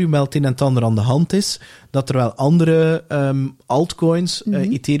met Ethereum wel het een en het ander aan de hand is. Dat er wel andere altcoins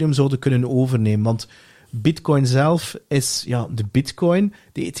Ethereum zouden kunnen overnemen. Want Bitcoin zelf is de Bitcoin.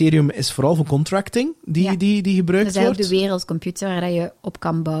 De Ethereum is vooral voor contracting die gebruikt wordt. Dat is eigenlijk de wereldcomputer waar je op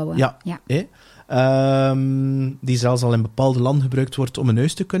kan bouwen. Ja. Die zelfs al in bepaalde landen gebruikt wordt om een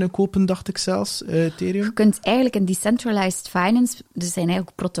huis te kunnen kopen, dacht ik zelfs, Ethereum. Je kunt eigenlijk een decentralized finance, dus er zijn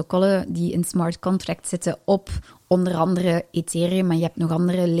eigenlijk protocollen die in smart contracts zitten op onder andere Ethereum, maar je hebt nog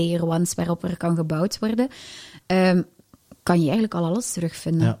andere layer ones waarop er kan gebouwd worden, kan je eigenlijk al alles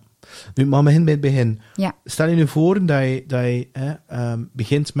terugvinden. Ja. Nu, maar begin bij het begin. Ja. Stel je nu voor dat je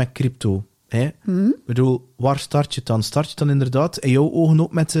begint met crypto. Ik bedoel, waar start je dan? Start je dan inderdaad in jouw ogen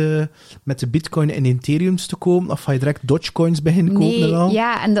ook met de bitcoin en ethereums te komen? Of ga je direct Dogecoins beginnen kopen? Nee,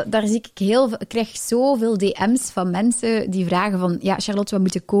 ja, en daar zie ik ik krijg zoveel DM's van mensen die vragen van, Charlotte, wat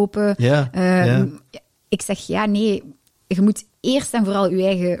moet ik kopen? Ja. Ik zeg, nee, je moet eerst en vooral je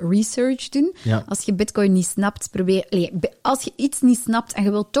eigen research doen. Ja. Als je Bitcoin niet snapt, als je iets niet snapt en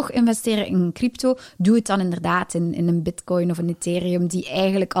je wilt toch investeren in crypto, doe het dan inderdaad in een Bitcoin of een Ethereum, die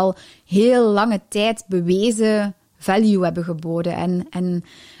eigenlijk al heel lange tijd bewezen value hebben geboden.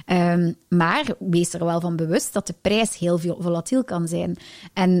 Maar wees er wel van bewust dat de prijs heel volatiel kan zijn.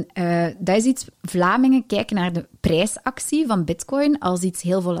 En dat is iets... Vlamingen kijken naar de prijsactie van Bitcoin als iets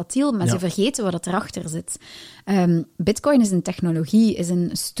heel volatiel, maar ze vergeten wat erachter zit. Bitcoin is een technologie, is een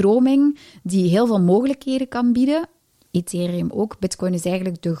stroming die heel veel mogelijkheden kan bieden. Ethereum ook. Bitcoin is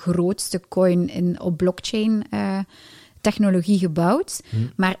eigenlijk de grootste coin op blockchain-technologie gebouwd.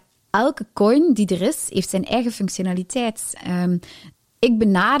 Maar elke coin die er is, heeft zijn eigen functionaliteit. Ik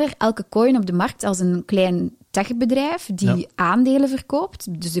benader elke coin op de markt als een klein techbedrijf die aandelen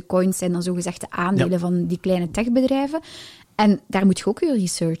verkoopt. Dus de coins zijn dan zogezegd de aandelen van die kleine techbedrijven. En daar moet je ook je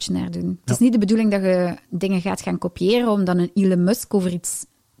research naar doen. Het is niet de bedoeling dat je dingen gaat gaan kopiëren omdat een Elon Musk over iets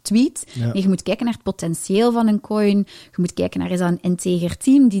tweet. Ja. Nee, je moet kijken naar het potentieel van een coin. Je moet kijken naar, is dat een integer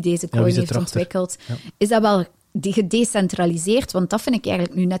team die deze coin heeft ontwikkeld? Ja. Is dat wel gedecentraliseerd? Want dat vind ik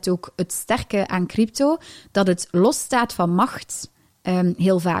eigenlijk nu net ook het sterke aan crypto, dat het losstaat van macht.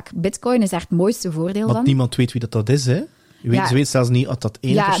 Heel vaak. Bitcoin is daar het mooiste voordeel van. Want niemand weet wie dat is, hè? Ze weet zelfs niet of dat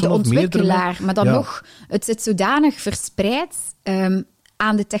één persoon of meerdere... Ja, de ontwikkelaar. Maar dan nog, het zit zodanig verspreid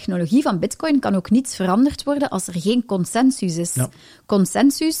aan de technologie van Bitcoin kan ook niets veranderd worden als er geen consensus is. Ja.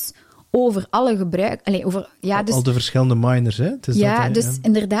 Consensus over alle gebruik... dus, al de verschillende miners, hè? Het is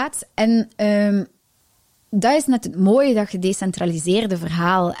inderdaad. En dat is net het mooie, dat gedecentraliseerde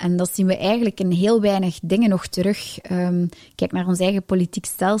verhaal. En dat zien we eigenlijk in heel weinig dingen nog terug. Kijk naar ons eigen politiek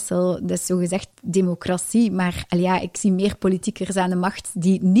stelsel. Dat is zogezegd democratie. Maar ik zie meer politiekers aan de macht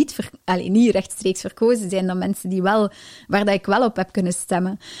die niet rechtstreeks verkozen zijn dan mensen die waar dat ik wel op heb kunnen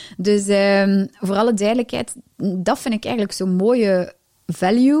stemmen. Dus voor alle duidelijkheid, dat vind ik eigenlijk zo'n mooie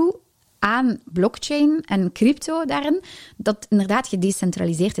value aan blockchain en crypto daarin, dat inderdaad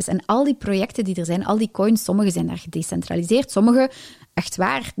gedecentraliseerd is. En al die projecten die er zijn, al die coins, sommige zijn daar gedecentraliseerd, sommige, echt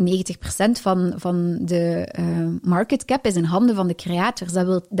waar, 90% van de market cap is in handen van de creators.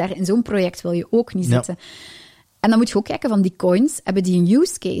 Daar in zo'n project wil je ook niet zitten. En dan moet je ook kijken van die coins, hebben die een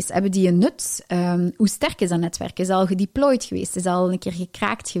use case? Hebben die een nut? Hoe sterk is dat netwerk? Is dat al gedeployed geweest? Is dat al een keer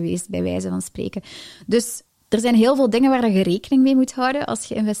gekraakt geweest, bij wijze van spreken? Dus er zijn heel veel dingen waar je rekening mee moet houden als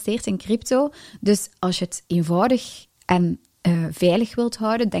je investeert in crypto. Dus als je het eenvoudig en veilig wilt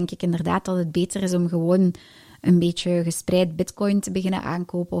houden, denk ik inderdaad dat het beter is om gewoon een beetje gespreid Bitcoin te beginnen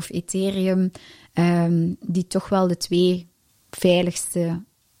aankopen of Ethereum, die toch wel de twee veiligste,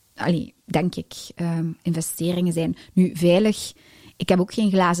 denk ik, investeringen zijn. Nu, veilig... Ik heb ook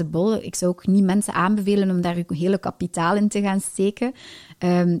geen glazen bol. Ik zou ook niet mensen aanbevelen om daar hun hele kapitaal in te gaan steken.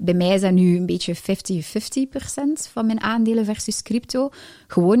 Bij mij is dat nu een beetje 50-50% van mijn aandelen versus crypto.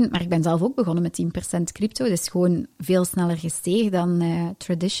 Gewoon, maar ik ben zelf ook begonnen met 10% crypto. Dus gewoon veel sneller gestegen dan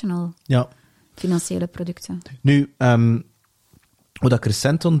traditional financiële producten. Nu, wat ik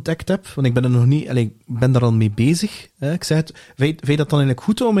recent ontdekt heb, want ik ben er nog niet, ik ben daar al mee bezig. Ik zei het, vind je dat dan eigenlijk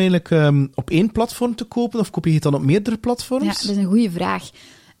goed om eigenlijk op één platform te kopen, of koop je het dan op meerdere platforms? Ja, dat is een goede vraag.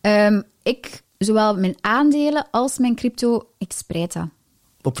 Ik, zowel mijn aandelen als mijn crypto, ik spreid dat.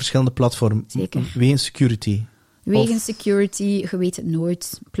 Op verschillende platformen? Zeker. Wegens security? Wegens security, je weet het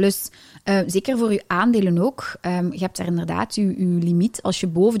nooit. Plus, zeker voor je aandelen ook, je hebt daar inderdaad je limiet. Als je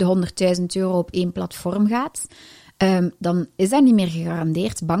boven de €100.000 op één platform gaat, dan is dat niet meer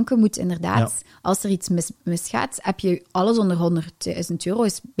gegarandeerd. Banken moeten inderdaad, als er iets misgaat, heb je alles onder €100.000,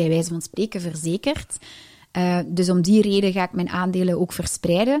 is bij wijze van spreken verzekerd. Dus om die reden ga ik mijn aandelen ook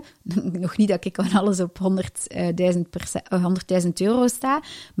verspreiden. Nog niet dat ik aan alles op €100.000 sta,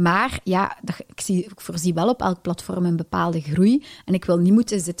 maar ja, ik voorzie wel op elk platform een bepaalde groei en ik wil niet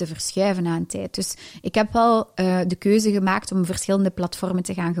moeten zitten verschuiven na een tijd. Dus ik heb wel de keuze gemaakt om verschillende platformen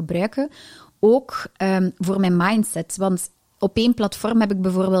te gaan gebruiken. Ook voor mijn mindset. Want op één platform heb ik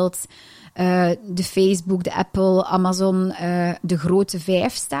bijvoorbeeld de Facebook, de Apple, Amazon, de grote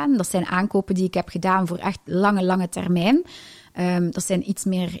 5 staan. Dat zijn aankopen die ik heb gedaan voor echt lange termijn. Dat zijn iets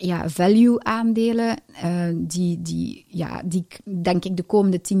meer value-aandelen die ik denk ik de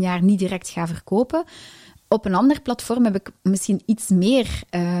komende 10 jaar niet direct ga verkopen. Op een ander platform heb ik misschien iets meer...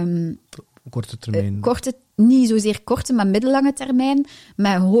 korte termijn. Niet zozeer korte, maar middellange termijn,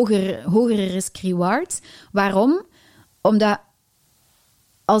 met hogere risk-reward. Waarom? Omdat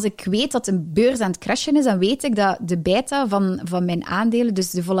als ik weet dat een beurs aan het crashen is, dan weet ik dat de beta van mijn aandelen, dus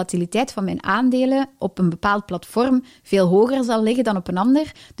de volatiliteit van mijn aandelen op een bepaald platform veel hoger zal liggen dan op een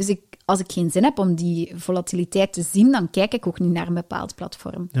ander. Dus als ik geen zin heb om die volatiliteit te zien, dan kijk ik ook niet naar een bepaald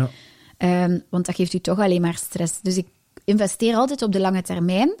platform. Ja. Want dat geeft u toch alleen maar stress. Dus investeer altijd op de lange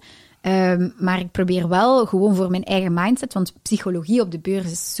termijn. Maar ik probeer wel gewoon voor mijn eigen mindset, want psychologie op de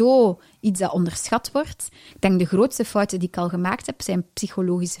beurs is zo iets dat onderschat wordt. Ik denk de grootste fouten die ik al gemaakt heb, zijn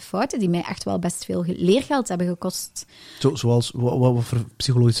psychologische fouten, die mij echt wel best veel leergeld hebben gekost. Zoals, wat voor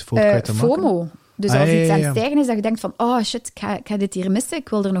psychologische fouten kan je te maken? FOMO. Dus als iets aan het stijgen is, dat je denkt van, oh shit, ik ga dit hier missen, ik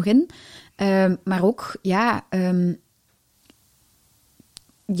wil er nog in. Maar ook,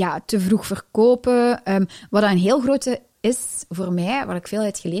 te vroeg verkopen. Wat een heel grote is voor mij, wat ik veel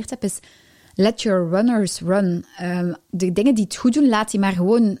uit geleerd heb, is let your runners run. De dingen die het goed doen, laat die maar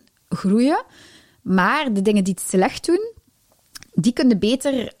gewoon groeien. Maar de dingen die het slecht doen, die kunnen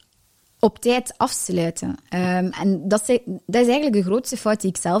beter op tijd afsluiten. En dat is eigenlijk de grootste fout die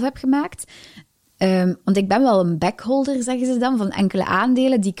ik zelf heb gemaakt. Want ik ben wel een backholder, zeggen ze dan, van enkele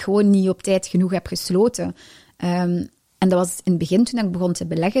aandelen die ik gewoon niet op tijd genoeg heb gesloten. En dat was in het begin, toen ik begon te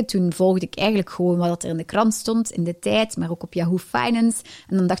beleggen, toen volgde ik eigenlijk gewoon wat er in de krant stond, in de tijd, maar ook op Yahoo Finance.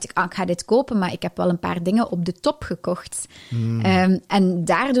 En dan dacht ik, ik ga dit kopen, maar ik heb wel een paar dingen op de top gekocht. En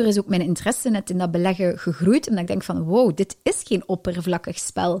daardoor is ook mijn interesse net in dat beleggen gegroeid, omdat ik denk van, wow, dit is geen oppervlakkig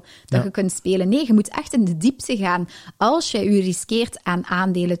spel dat je kunt spelen. Nee, je moet echt in de diepte gaan. Als je je riskeert aan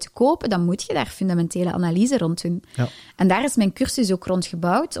aandelen te kopen, dan moet je daar fundamentele analyse rond doen. Ja. En daar is mijn cursus ook rond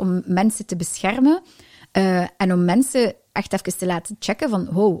gebouwd, om mensen te beschermen. En om mensen echt even te laten checken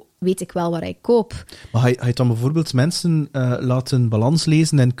van, weet ik wel wat ik koop. Maar ga je dan bijvoorbeeld mensen laten balans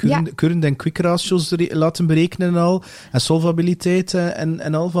lezen en current en quick ratios laten berekenen en al, en solvabiliteit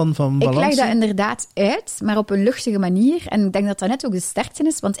en al van balans? Ik leg dat inderdaad uit, maar op een luchtige manier. En ik denk dat dat net ook de sterkte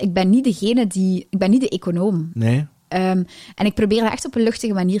is, want ik ben niet de econoom. Nee. En ik probeer dat echt op een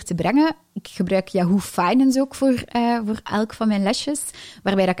luchtige manier te brengen. Ik gebruik Yahoo Finance ook voor elk van mijn lesjes,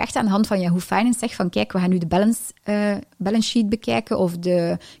 waarbij dat ik echt aan de hand van Yahoo Finance zeg van, kijk, we gaan nu de balance sheet bekijken of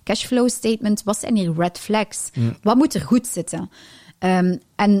de cashflow statement. Wat zijn hier red flags? Wat moet er goed zitten?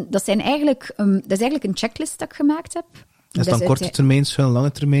 En dat is eigenlijk een checklist dat ik gemaakt heb. Is dan korte termijn schulden,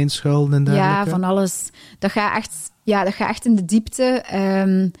 lange termijn schulden en dergelijke? Ja, van alles. Dat gaat echt in de diepte.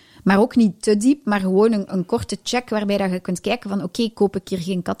 Maar ook niet te diep, maar gewoon een korte check waarbij dat je kunt kijken van oké, koop ik hier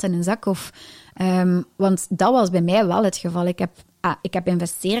geen kat in een zak? Want dat was bij mij wel het geval. Ik heb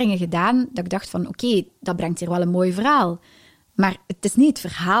investeringen gedaan dat ik dacht van oké, dat brengt hier wel een mooi verhaal. Maar het is niet het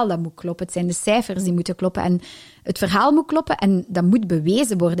verhaal dat moet kloppen, het zijn de cijfers die moeten kloppen. En het verhaal moet kloppen en dat moet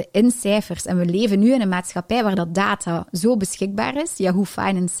bewezen worden in cijfers. En we leven nu in een maatschappij waar dat data zo beschikbaar is. Yahoo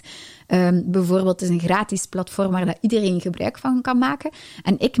Finance bijvoorbeeld is een gratis platform waar dat iedereen gebruik van kan maken.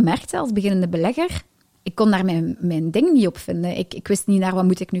 En ik merkte als beginnende belegger, ik kon daar mijn ding niet op vinden. Ik wist niet naar wat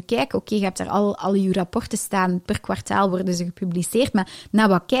moet ik nu kijken. Oké, je hebt daar al je rapporten staan, per kwartaal worden ze gepubliceerd, maar naar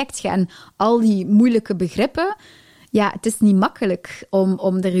wat kijkt je? En al die moeilijke begrippen, ja, het is niet makkelijk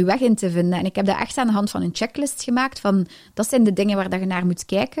om er je weg in te vinden. En ik heb dat echt aan de hand van een checklist gemaakt van, dat zijn de dingen waar dat je naar moet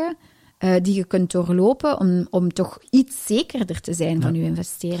kijken, die je kunt doorlopen om toch iets zekerder te zijn van je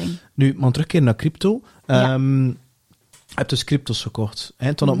investering. Nu, maar terugkeren naar crypto. Je hebt dus crypto's gekocht.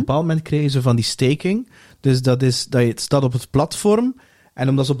 En toen op een bepaald moment krijg je ze van die staking. Dus dat is dat het staat op het platform. En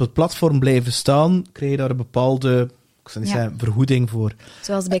omdat ze op het platform blijven staan, krijg je daar een bepaalde vergoeding voor.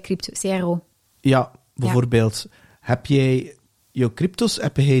 Zoals bij crypto, CRO. Ja, bijvoorbeeld. Heb jij jouw crypto's,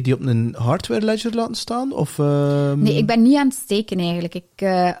 heb jij die op een hardware ledger laten staan? Of, Nee, ik ben niet aan het steken eigenlijk. Ik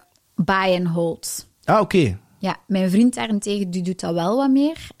buy and hold. Ah, oké. Ja, mijn vriend daarentegen die doet dat wel wat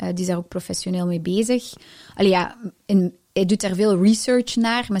meer. Die is daar ook professioneel mee bezig. Hij doet daar veel research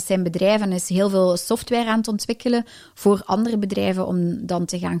naar met zijn bedrijf en is heel veel software aan het ontwikkelen voor andere bedrijven om dan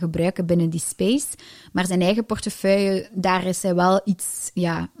te gaan gebruiken binnen die space. Maar zijn eigen portefeuille, daar is hij wel iets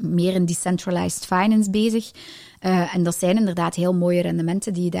meer in decentralized finance bezig. En dat zijn inderdaad heel mooie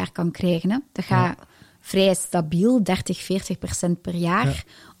rendementen die je daar kan krijgen. Hè. Dat gaat vrij stabiel, 30-40% per jaar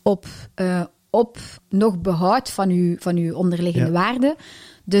op nog behoud van uw onderliggende waarde.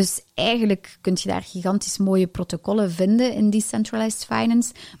 Dus eigenlijk kun je daar gigantisch mooie protocollen vinden in decentralized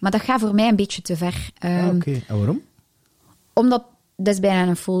finance. Maar dat gaat voor mij een beetje te ver. Oké. En waarom? Omdat dat is bijna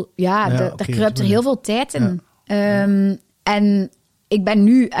een full... daar kruipt er heel veel tijd in. En ik ben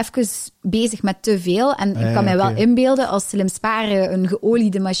nu even bezig met te veel. En ik kan mij wel inbeelden als slim sparen een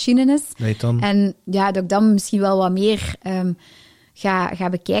geoliede machine is. En dat ik dan misschien wel wat meer ga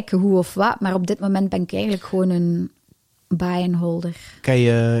bekijken hoe of wat. Maar op dit moment ben ik eigenlijk gewoon een buy and holder. Ken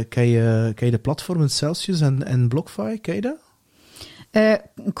je de platformen Celsius en BlockFi? Ken je dat?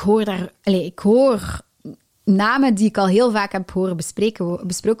 Ik hoor namen die ik al heel vaak heb horen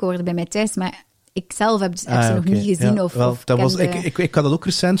besproken worden bij mij thuis, maar ik zelf heb ze nog niet gezien. Ja, ik had dat ook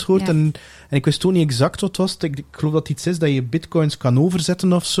recent gehoord en ik wist toen niet exact wat het was. Ik geloof dat het iets is dat je bitcoins kan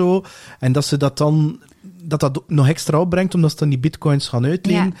overzetten of zo. En dat ze dat dan dat nog extra opbrengt, omdat ze dan die bitcoins gaan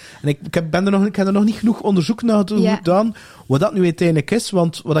uitlenen. Ja. En ik heb er nog niet genoeg onderzoek naar gedaan, wat dat nu uiteindelijk is,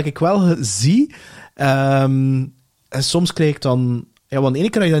 want wat ik wel zie, en soms krijg ik dan... Ja, want de ene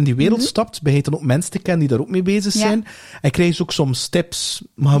keer dat je in die wereld stapt, begin je dan ook mensen te kennen die daar ook mee bezig zijn. En krijg je ook soms tips.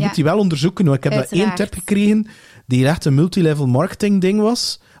 Maar je moet die wel onderzoeken. Ik heb daar 1 tip gekregen, die echt een multilevel marketing ding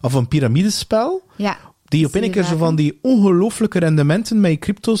was. Of een piramidespel. Ja. Die op een keer zo van die ongelooflijke rendementen met je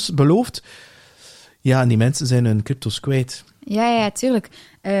crypto's belooft. Ja, en die mensen zijn hun crypto's kwijt. Ja, tuurlijk.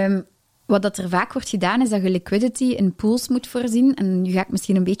 Wat dat er vaak wordt gedaan, is dat je liquidity in pools moet voorzien. En nu ga ik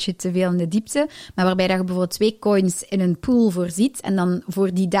misschien een beetje te veel in de diepte, maar waarbij dat je bijvoorbeeld 2 coins in een pool voorziet en dan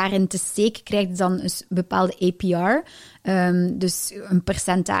voor die daarin te steken krijg je dan een bepaalde APR. Dus een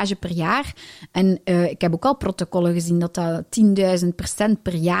percentage per jaar. En ik heb ook al protocollen gezien dat 10.000%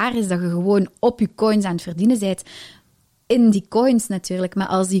 per jaar is, dat je gewoon op je coins aan het verdienen bent. In die coins natuurlijk. Maar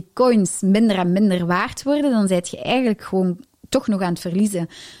als die coins minder en minder waard worden, dan ben je eigenlijk gewoon toch nog aan het verliezen.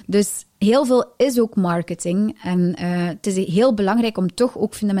 Dus heel veel is ook marketing. En het is heel belangrijk om toch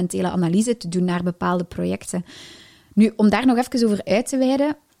ook fundamentele analyse te doen naar bepaalde projecten. Nu, om daar nog even over uit te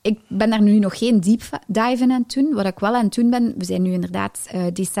wijden, ik ben daar nu nog geen deep dive in aan het doen. Wat ik wel aan het doen ben, we zijn nu inderdaad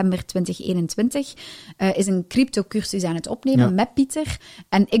december 2021, is een crypto-cursus aan het opnemen met Pieter.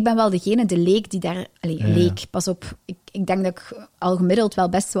 En ik ben wel degene, de leek, die daar... leek, pas op. Ik denk dat ik al gemiddeld wel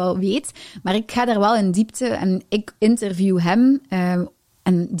best wel weet. Maar ik ga daar wel in diepte en ik interview hem.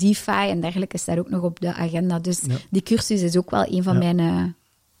 En DeFi en dergelijke staat ook nog op de agenda. Dus die cursus is ook wel een van mijn...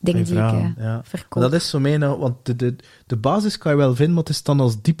 dingen die ik verkoop. Dat is zo want de basis kan je wel vinden, maar het is dan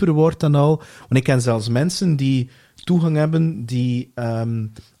als het dieper wordt en al. Want ik ken zelfs mensen die toegang hebben, die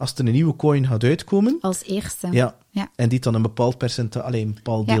als er een nieuwe coin gaat uitkomen... Als eerste. Ja. En die dan een bepaald percentage, een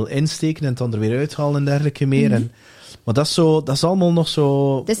bepaald deel insteken en het dan er weer uithalen en dergelijke meer. Maar dat is allemaal nog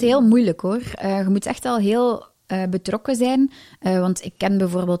zo... Het is heel moeilijk, hoor. Je moet echt al heel... betrokken zijn, want ik ken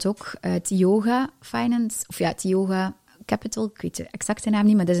bijvoorbeeld ook Tioga Finance, of Tioga Capital, ik weet de exacte naam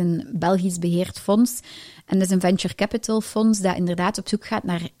niet, maar dat is een Belgisch beheerd fonds. En dat is een venture capital fonds dat inderdaad op zoek gaat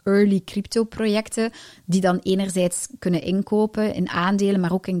naar early crypto-projecten, die dan enerzijds kunnen inkopen in aandelen,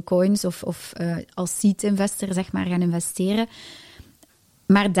 maar ook in coins of als seed investor, zeg maar, gaan investeren.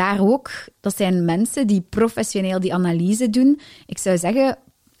 Maar daar ook, dat zijn mensen die professioneel die analyse doen. Ik zou zeggen,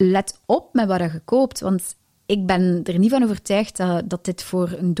 let op met wat je koopt, want ik ben er niet van overtuigd dat dit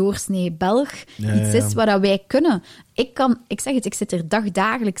voor een doorsnee Belg iets is wat wij kunnen. Ik zeg het, ik zit er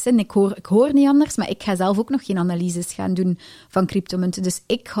dagelijks in. Ik hoor niet anders, maar ik ga zelf ook nog geen analyses gaan doen van cryptomunten. Dus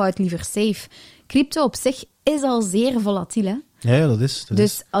ik hou het liever safe. Crypto op zich is al zeer volatiel, hè? Ja, dat is.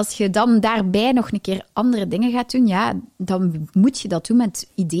 Dus als je dan daarbij nog een keer andere dingen gaat doen, dan moet je dat doen met het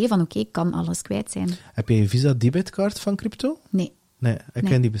idee van oké, ik kan alles kwijt zijn. Heb je een Visa debitcard van crypto? Nee. Nee, ik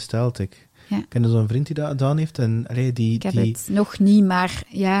ken die besteld. Ik ken zo'n vriend die dat gedaan heeft. En, ik heb het nog niet, maar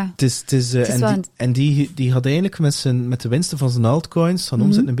ja. En die had eigenlijk met de winsten van zijn altcoins, van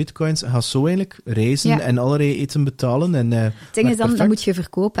omzet in bitcoins, gaat zo eigenlijk reizen en allerlei eten betalen. En, het ding is dan moet je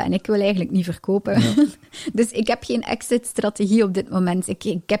verkopen. En ik wil eigenlijk niet verkopen. Ja. Dus ik heb geen exit-strategie op dit moment.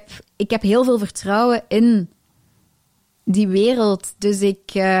 Ik heb heel veel vertrouwen in die wereld. Dus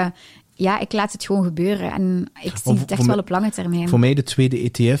ik laat het gewoon gebeuren. En ik zie het echt wel op lange termijn. Voor mij de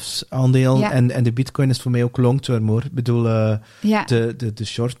tweede ETF's-aandeel en de bitcoin is voor mij ook long-term, hoor. Ik bedoel, de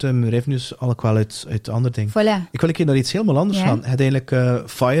short-term revenues haal ik wel uit andere dingen. Voilà. Ik wil een keer naar iets helemaal anders gaan. Ik heb eigenlijk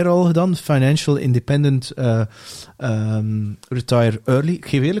FIRE al gedaan, Financial Independent Retire Early. Ik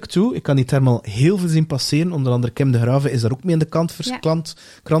geef eerlijk toe, ik kan die term al heel veel zien passeren. Onder andere Kim de Grave is daar ook mee in de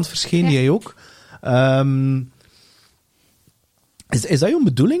krant verschenen, jij ook. Is dat jouw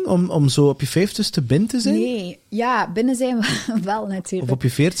bedoeling, om zo op je 50ste binnen te zijn? Nee, binnen zijn we wel natuurlijk. Of op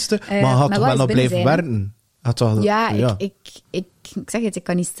je 40ste, maar gaat toch wel nog blijven werken? Ik zeg het, ik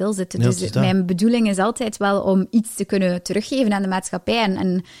kan niet stilzitten. Dus mijn bedoeling is altijd wel om iets te kunnen teruggeven aan de maatschappij.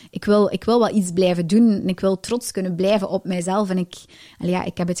 En ik wil wel iets blijven doen. En ik wil trots kunnen blijven op mijzelf. En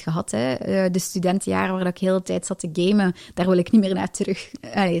ik heb het gehad, hè. De studentenjaren waar ik de hele tijd zat te gamen, daar wil ik niet meer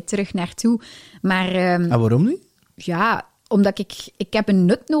terug naartoe. Maar, en waarom niet? Ja, omdat ik heb een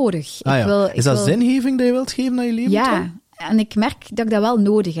nut nodig. Is dat zingeving die je wilt geven aan je leven? Ja, en ik merk dat ik dat wel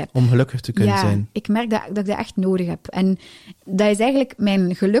nodig heb. Om gelukkig te kunnen zijn. Ik merk dat ik dat echt nodig heb. En dat is eigenlijk,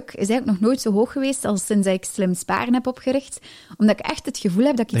 mijn geluk is eigenlijk nog nooit zo hoog geweest als sinds ik Slim Sparen heb opgericht. Omdat ik echt het gevoel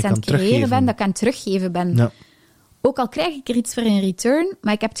heb dat ik iets aan het creëren ben, dat ik aan het teruggeven ben. Ja. Ook al krijg ik er iets voor in return,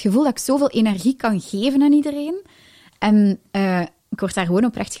 maar ik heb het gevoel dat ik zoveel energie kan geven aan iedereen. En ik word daar gewoon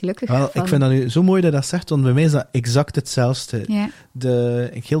oprecht gelukkig van. Ik vind dat nu zo mooi dat je dat zegt, want bij mij is dat exact hetzelfde. Ja.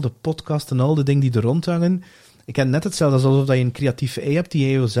 Heel de podcast en al de dingen die er rondhangen. Ik heb net hetzelfde, alsof je een creatieve ei hebt die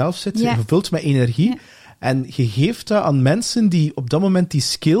in jezelf zit, gevuld met energie. Ja. En je geeft dat aan mensen die op dat moment die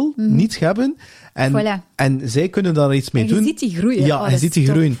skill niet hebben. En zij kunnen daar iets mee doen. En je ziet die groeien. Ja, je ziet die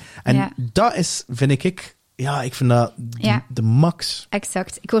top. groeien. En dat is, vind ik... Ja, ik vind dat de max.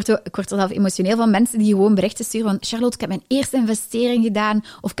 Exact. Ik word er zelf emotioneel van mensen die gewoon berichten sturen van Charlotte, ik heb mijn eerste investering gedaan,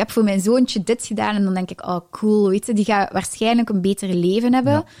 of ik heb voor mijn zoontje dit gedaan. En dan denk ik, oh cool, weet je, die gaat waarschijnlijk een beter leven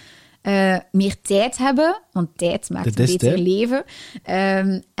hebben. Meer tijd hebben, want tijd maakt een beter leven.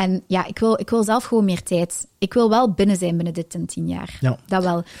 En ja, ik wil zelf gewoon meer tijd. Ik wil wel binnen zijn binnen dit 10 jaar. Ja. Dat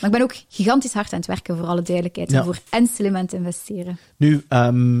wel. Maar ik ben ook gigantisch hard aan het werken, voor alle duidelijkheid. En slim aan het investeren. Nu...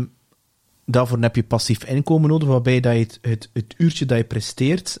 Daarvoor heb je passief inkomen nodig, waarbij dat je het uurtje dat je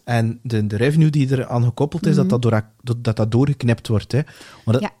presteert en de revenue die er aan gekoppeld is, dat doorgeknipt wordt. Hè.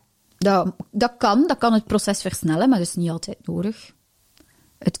 Maar dat kan het proces versnellen, maar dat is niet altijd nodig.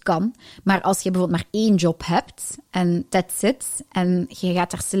 Het kan. Maar als je bijvoorbeeld maar 1 job hebt en that's it, en je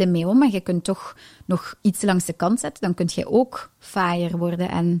gaat daar slim mee om en je kunt toch nog iets langs de kant zetten, dan kun je ook fire worden.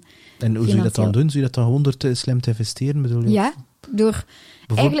 En hoe zou je dat dan doen? Zou je dat dan gewoon door slim te investeren, bedoel je? Ja,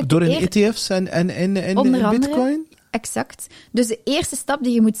 door in ETF's en in Bitcoin? Exact. Dus de eerste stap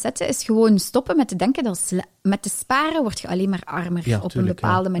die je moet zetten is gewoon stoppen met te denken dat met te sparen word je alleen maar armer op een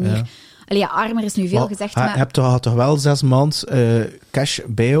bepaalde manier. Ja. Armer is nu veel gezegd, maar... Je had toch wel 6 maanden cash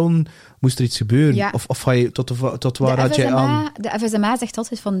bij moest er iets gebeuren? Ja. Of ga je tot waar had jij aan? De FSMA zegt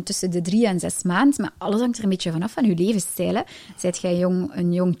altijd van tussen de 3 en 6 maanden, maar alles hangt er een beetje vanaf van je levensstijl. Hè. Zijt jij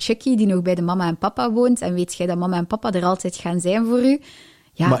een jong chickie die nog bij de mama en papa woont en weet jij dat mama en papa er altijd gaan zijn voor u?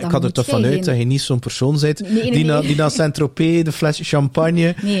 Ja, maar ik had er toch vanuit dat je niet zo'n persoon bent die naar Saint-Tropez de fles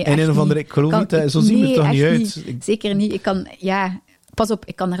champagne en een of andere... Ik geloof niet, zo zien we het toch niet uit? Zeker niet. Ik kan... Pas op,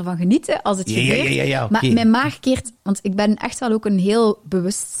 ik kan ervan genieten als het gebeurt. Ja, okay. Maar mijn maag keert... Want ik ben echt wel ook een heel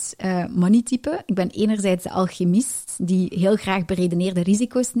bewust money-type. Ik ben enerzijds de alchemist die heel graag beredeneerde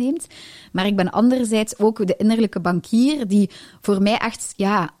risico's neemt. Maar ik ben anderzijds ook de innerlijke bankier die voor mij echt...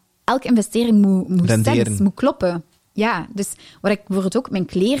 elke investering moet kloppen. Ja, dus wat ik bijvoorbeeld ook... Mijn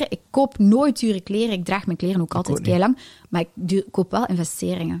kleren... Ik koop nooit dure kleren. Ik draag mijn kleren ook altijd heel lang. Maar ik koop wel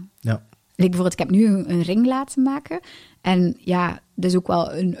investeringen. Ja. Bijvoorbeeld, ik heb nu een ring laten maken. En ja, dat is ook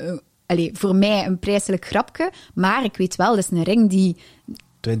wel voor mij een prijselijk grapje. Maar ik weet wel, dat is een ring die...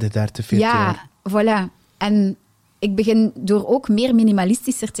 20, 30, 40 jaar. Ja, voilà. En ik begin door ook meer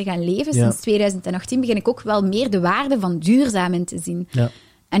minimalistischer te gaan leven. Sinds 2018 begin ik ook wel meer de waarde van duurzaam in te zien. Ja.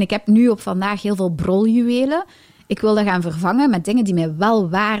 En ik heb nu op vandaag heel veel broljuwelen. Ik wil dat gaan vervangen met dingen die mij wel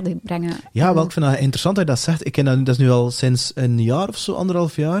waarde brengen. Ja, wel, ik vind het interessant dat je dat zegt. Ik ken dat is nu al sinds een jaar of zo,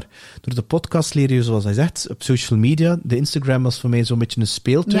 1,5 jaar. Door de podcast leer je, zoals hij zegt, op social media. De Instagram was voor mij zo'n beetje een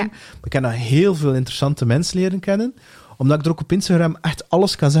speeltuin. Ja. Maar ik heb daar heel veel interessante mensen leren kennen. Omdat ik er ook op Instagram echt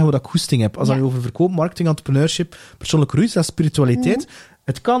alles kan zeggen wat ik goesting heb. Als het over verkoop, marketing, entrepreneurship, persoonlijke groei, dat is spiritualiteit.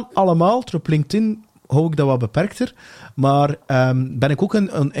 Het kan allemaal. Op LinkedIn hou ik dat wat beperkter. Maar ben ik ook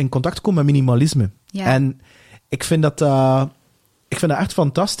in contact gekomen met minimalisme. Ja. En ik vind dat echt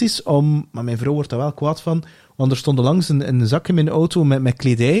fantastisch maar mijn vrouw wordt daar wel kwaad van, want er stond langs een zak in mijn auto met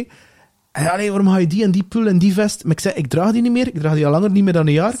kledij. En waarom ga je die en die pul en die vest? Maar ik zei, ik draag die niet meer. Ik draag die al langer niet meer dan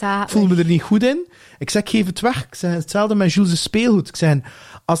een jaar. Ik voel me er niet goed in. Ik zei, ik geef het weg. Ik zei, hetzelfde met Jules' speelgoed. Ik zei,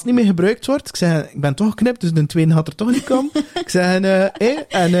 als het niet meer gebruikt wordt, ik zei, ik ben toch geknipt, dus de tweede had er toch niet komen. Ik zei,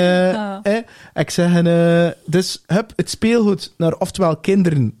 ik zei, dus heb het speelgoed naar oftewel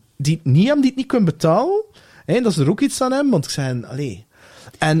kinderen die het niet hebben, die het niet kunnen betalen. Dat is er ook iets aan hem, want ik zei,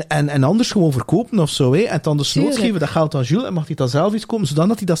 en anders gewoon verkopen of zo, en het anders nood geven, dat geld aan Jules, en mag hij dan zelf iets komen,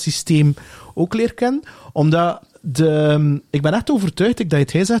 zodat hij dat systeem ook leert kennen. Omdat ik ben echt overtuigd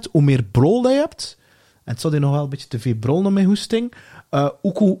dat hij zegt, hoe meer brol dat je hebt, en het zou nog wel een beetje te veel brol naar mijn hoesting,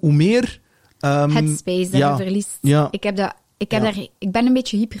 hoe meer... headspace dat je verliest. Ja. Ik ben een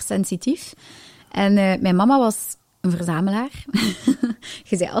beetje hypersensitief. En mijn mama was een verzamelaar.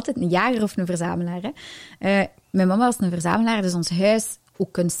 Je zei altijd een jager of een verzamelaar. Hè? Mijn mama was een verzamelaar, dus ons huis,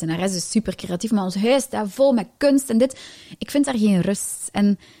 ook kunstenaar, dus super creatief, maar ons huis staat vol met kunst en dit. Ik vind daar geen rust.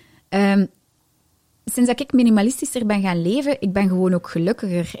 En sinds dat ik minimalistischer ben gaan leven, ik ben gewoon ook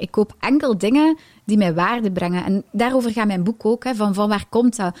gelukkiger. Ik koop enkel dingen die mij waarde brengen. En daarover gaat mijn boek ook, hè, van waar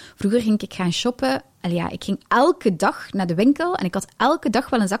komt dat? Vroeger ging ik gaan shoppen. Ik ging elke dag naar de winkel en ik had elke dag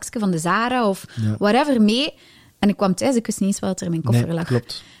wel een zakje van de Zara of whatever mee. En ik kwam thuis, ik wist niet eens wat er in mijn koffer lag.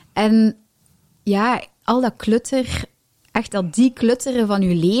 Klopt. En ja, al dat klutter, echt dat die klutteren van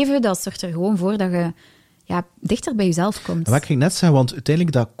je leven, dat zorgt er gewoon voor dat je dichter bij jezelf komt. Wat ik ging net zeggen, want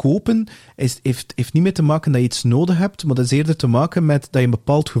uiteindelijk dat kopen heeft niet mee te maken dat je iets nodig hebt, maar dat is eerder te maken met dat je een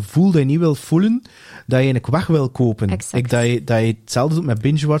bepaald gevoel dat je niet wil voelen, dat je eigenlijk weg wil kopen. Exact. Dat je hetzelfde doet met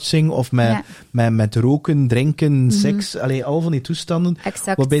binge-watching of met roken, drinken, seks, al van die toestanden.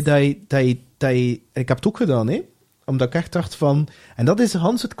 Exact. Waarbij dat je... Ik heb het ook gedaan, hè. Omdat ik echt dacht van... En dat is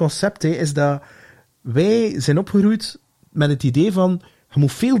Hans het concept, hè, is dat wij zijn opgegroeid met het idee van, je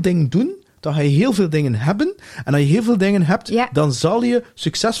moet veel dingen doen, dan ga je heel veel dingen hebben. En als je heel veel dingen hebt, dan zal je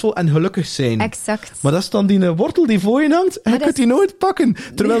succesvol en gelukkig zijn. Exact. Maar dat is dan die wortel die voor je hangt en je kunt die nooit pakken.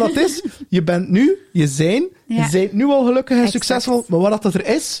 Terwijl dat is, je bent nu, je bent nu al gelukkig en succesvol, maar wat dat er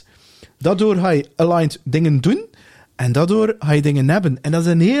is, daardoor ga je aligned dingen doen en daardoor ga je dingen hebben. En dat is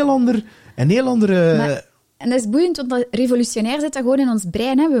een heel andere... Maar, en dat is boeiend, want dat revolutionair zit dat gewoon in ons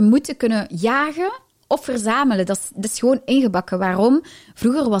brein. Hè. We moeten kunnen jagen of verzamelen. Dat is gewoon ingebakken. Waarom?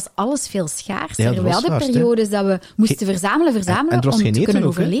 Vroeger was alles veel schaarser. Ja, we hadden periodes dat we moesten verzamelen en om te kunnen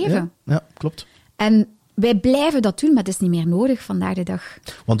overleven. Ja, klopt. En wij blijven dat doen, maar het is niet meer nodig vandaag de dag.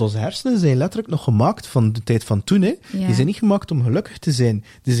 Want onze hersenen zijn letterlijk nog gemaakt van de tijd van toen. Hè. Ja. Die zijn niet gemaakt om gelukkig te zijn.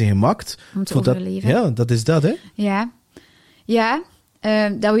 Die zijn gemaakt om te voor overleven. Ja, dat is dat, hè. Ja.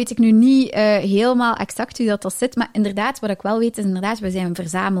 Dat weet ik nu niet helemaal exact hoe dat zit, maar inderdaad, wat ik wel weet is inderdaad, we zijn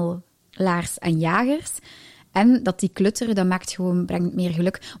verzamelaars en jagers. En dat die klutteren, dat brengt meer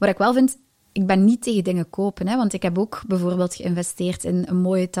geluk. Wat ik wel vind, ik ben niet tegen dingen kopen, hè, want ik heb ook bijvoorbeeld geïnvesteerd in een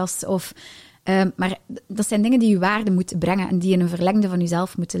mooie tas maar dat zijn dingen die je waarde moeten brengen en die in een verlengde van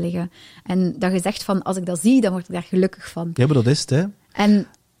jezelf moeten liggen. En dat je zegt van, als ik dat zie, dan word ik daar gelukkig van. Ja, maar dat is het, hè. En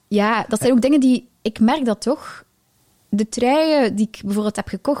ja, dat zijn ook dingen die... Ik merk dat toch. De truien die ik bijvoorbeeld heb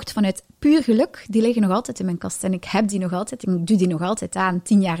gekocht vanuit puur geluk, die liggen nog altijd in mijn kast. En ik heb die nog altijd. Ik doe die nog altijd aan,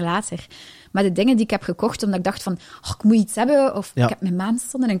 10 jaar later. Maar de dingen die ik heb gekocht, omdat ik dacht van, ik moet iets hebben, of ik heb mijn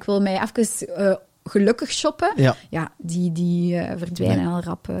maandstonden en ik wil mij even gelukkig shoppen, die verdwijnen al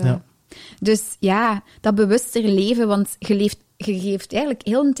rap. Dus ja, dat bewuster leven, want je geeft eigenlijk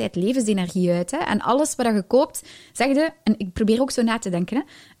heel een tijd levensenergie uit. Hè? En alles wat je koopt, zeg je... En ik probeer ook zo na te denken.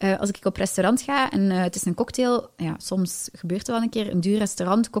 Hè? Als ik op restaurant ga en het is een cocktail... Ja, soms gebeurt er wel een keer. Een duur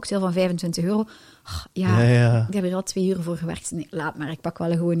restaurant, cocktail van €25. Ik heb er al 2 uur voor gewerkt. Nee, laat maar, ik pak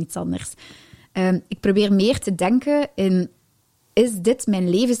wel gewoon iets anders. Ik probeer meer te denken in... Is dit mijn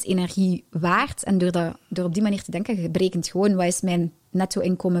levensenergie waard? En door op die manier te denken, je berekent gewoon... Wat is mijn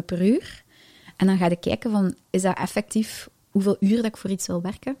netto-inkomen per uur? En dan ga je kijken van... Is dat effectief... hoeveel uur dat ik voor iets wil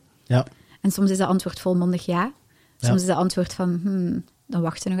werken. Ja. En soms is dat antwoord volmondig ja. Soms is dat antwoord van, dan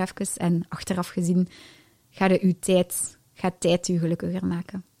wacht je nog even. En achteraf gezien gaat tijd je gelukkiger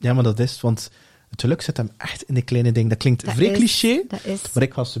maken. Ja, maar dat is het, want het geluk zit hem echt in de kleine dingen. Dat klinkt vrij cliché, maar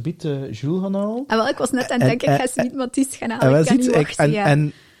ik ga subiet Jules gaan halen. En wel, ik was net aan het denken, ik ga subiet Mathies gaan halen. Ik kan niet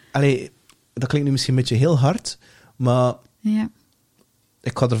wachten, dat klinkt nu misschien een beetje heel hard, maar... Ja.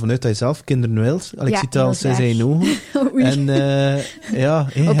 Ik ga ervan uit dat je zelf kinderen wilt. Ik zie het al sinds in je ogen.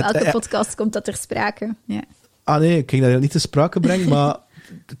 Op elke podcast komt dat ter sprake. Ja. Nee, ik ging dat niet te sprake brengen, maar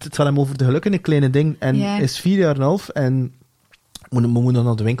het gaat hem over de geluk in een kleine ding. En is 4 jaar en half en we moeten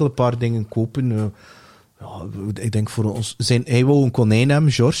naar de winkel een paar dingen kopen. Ik denk voor ons... Hij wou een konijn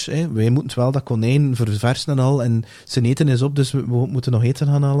hebben, George. Hè. Wij moeten wel dat konijn verversen en al. En zijn eten is op, dus we moeten nog eten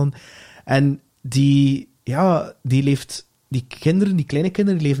gaan halen. En die leeft... Die kleine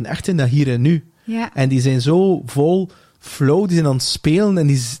kinderen, die leven echt in dat hier en nu. Ja. En die zijn zo vol flow, die zijn aan het spelen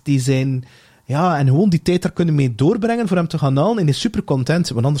en die zijn... Ja, en gewoon die tijd daar kunnen mee doorbrengen voor hem te gaan halen. En hij is super content,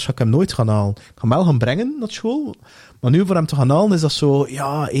 want anders ga ik hem nooit gaan halen. Ik ga hem wel gaan brengen naar school, maar nu voor hem te gaan halen is dat zo...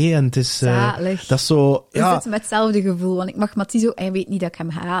 en het is... Zalig. Dat is zo... We zitten met hetzelfde gevoel, want ik mag Mathies ook... Hij weet niet dat ik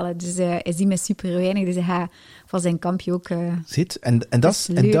hem ga halen, dus hij ziet mij super weinig, dus hij gaat van zijn kampje ook... Ziet, en dat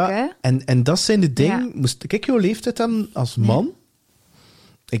zijn de dingen... Ja. Kijk, jouw leeftijd dan als man... Ja.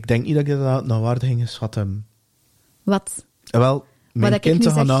 Ik denk niet dat ik dat naar waarde ging schatten. Wat? Wel, mijn kind te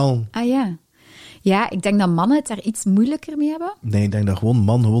gaan halen. Ah ja. Ja, ik denk dat mannen het daar iets moeilijker mee hebben. Nee, ik denk dat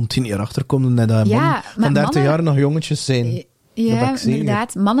man 10 jaar achterkomt en dat man van 30 jaar nog jongetjes zijn. Ja,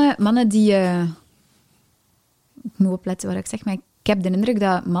 inderdaad. Mannen die... Ik moet opletten wat ik zeg, maar ik heb de indruk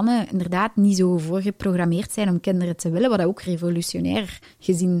dat mannen inderdaad niet zo voorgeprogrammeerd zijn om kinderen te willen, wat ook revolutionair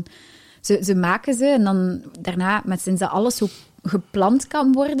gezien... Ze maken ze en dan daarna, sinds dat alles zo gepland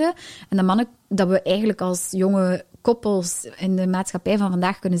kan worden, en de mannen, dat we eigenlijk als jonge koppels in de maatschappij van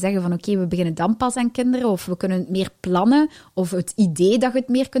vandaag kunnen zeggen van oké, we beginnen dan pas aan kinderen, of we kunnen het meer plannen, of het idee dat je het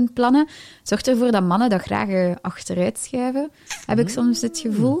meer kunt plannen, zorgt ervoor dat mannen dat graag achteruit schuiven, heb ik soms het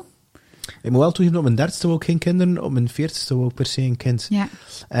gevoel. Ik moet wel toegeven, op mijn 30ste wou ik geen kinderen, op mijn 40ste wou ik per se een kind. Ja.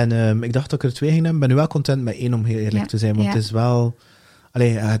 En ik dacht dat ik er 2 ging hebben, ben nu wel content met 1, om heel eerlijk te zijn, want het is wel... je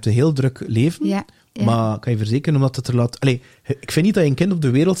hebt een heel druk leven, Ja. maar kan je verzekeren omdat het er laat... ik vind niet dat je een kind op de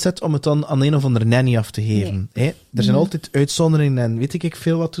wereld zet om het dan aan een of andere nanny af te geven. Hè? Er zijn altijd uitzonderingen en weet ik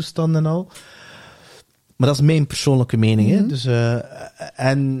veel wat toestanden en al. Maar dat is mijn persoonlijke mening. Hè? Dus,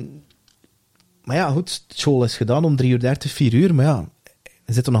 maar ja, goed, school is gedaan om 3:30, 4:00, maar ja,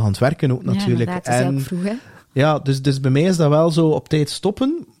 we zitten nog aan het werken ook natuurlijk. Ja, inderdaad, het is heel vroeg, hè. Ja, dus bij mij is dat wel zo op tijd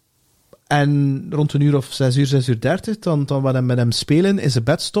stoppen. En rond 6:00, 6:30, dan wat met hem spelen, in zijn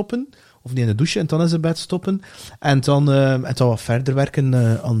bed stoppen. Of niet in de douche, en dan in zijn bed stoppen. En dan wat verder werken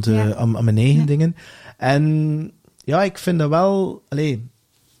aan mijn eigen dingen. En ja, ik vind dat wel...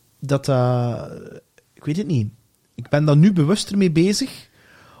 ik weet het niet. Ik ben daar nu bewuster mee bezig.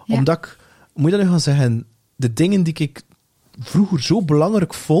 Ja. Omdat ik... Moet je dat nu gaan zeggen? De dingen die ik vroeger zo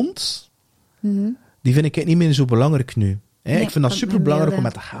belangrijk vond... Die vind ik niet meer zo belangrijk nu. Nee, ik vind dat super belangrijk om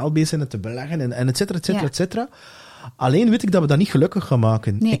met beelden. de geld bezig zijn en te beleggen en et cetera, et cetera, Ja. et cetera. Alleen weet ik dat we dat niet gelukkig gaan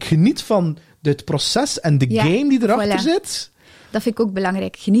maken. Nee. Ik geniet van het proces en de Ja, game die erachter voilà. zit. Dat vind ik ook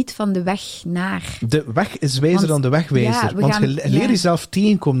belangrijk. Geniet van de weg naar. De weg is wijzer Want- dan de wegwijzer. ja, we want gaan- je leert ja. jezelf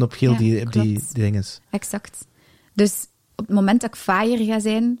tegenkomen op heel Ja, die klopt. dingen. Exact. Dus op het moment dat ik fire ga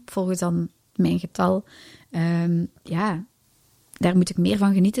zijn, volgens dan mijn getal, daar moet ik meer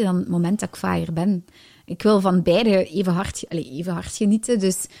van genieten dan het moment dat ik fire ben. Ik wil van beide even hard genieten.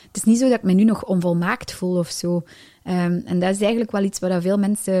 Dus het is niet zo dat ik me nu nog onvolmaakt voel of zo. En dat is eigenlijk wel iets waar veel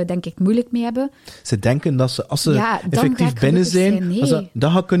mensen, denk ik, moeilijk mee hebben. Ze denken dat ze, als ze Ja, dan ga effectief ik binnen gelukkig zijn, zijn. Nee. dat ze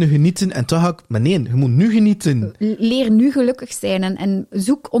dat gaan kunnen genieten en dan ga ik... Maar nee, je moet nu genieten. Leer nu gelukkig zijn en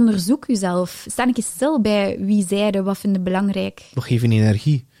onderzoek jezelf. Sta een keer stil bij wie zijde, wat vind je belangrijk. Wat geeft je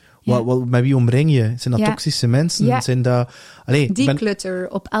energie? Ja. Met wie omring je? Zijn dat Ja. toxische mensen? Ja. Zijn dat... Declutter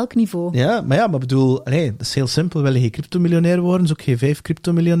op elk niveau. Ja, maar bedoel, dat is heel simpel. Wil je geen cryptomiljonair worden, is ook geen 5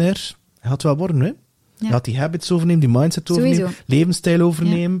 cryptomiljonairs. Je gaat wel worden, hè? Ja. Je gaat die habits overnemen, die mindset overnemen, Sowieso. levensstijl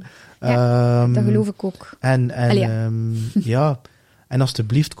overnemen. Ja, dat geloof ik ook. En en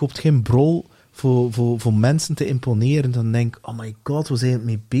alsjeblieft, koopt geen brol voor mensen te imponeren. Dan denk ik, oh my god, waar zijn we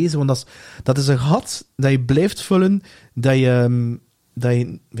mee bezig? Want dat is een gat dat je blijft vullen, dat je...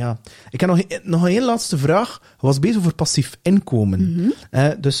 Ik heb nog een laatste vraag. Je was bezig over passief inkomen.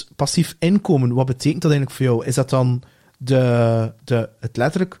 Dus passief inkomen, wat betekent dat eigenlijk voor jou? Is dat dan het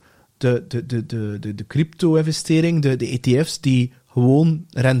letterlijk de crypto-investering, de ETF's die gewoon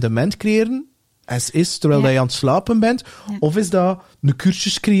rendement creëren, terwijl je aan het slapen bent? Ja. Of is dat een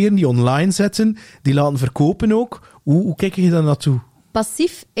cursus creëren, die online zetten, die laten verkopen ook? Hoe kijk je daar naartoe?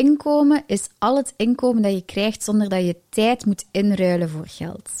 Passief inkomen is al het inkomen dat je krijgt zonder dat je tijd moet inruilen voor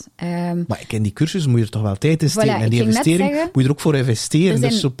geld. Maar in die cursus moet je er toch wel tijd in steken. Voilà, en die ik ging net investering zeggen, moet je er ook voor investeren.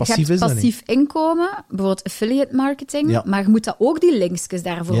 Dus zo passief je is hebt dat niet. passief inkomen, bijvoorbeeld affiliate marketing, Ja. maar je moet dat ook die linksjes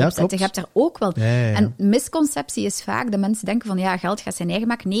daarvoor Ja, opzetten. klopt. Je hebt daar ook wel... Ja. En misconceptie is vaak dat mensen denken van ja, geld gaat zijn eigen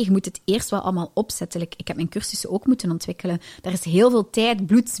maken. Nee, je moet het eerst wel allemaal opzetten. Ik heb mijn cursussen ook moeten ontwikkelen. Daar is heel veel tijd,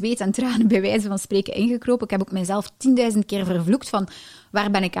 bloed, zweet en tranen bij wijze van spreken ingekropen. Ik heb ook mezelf 10.000 keer vervloekt van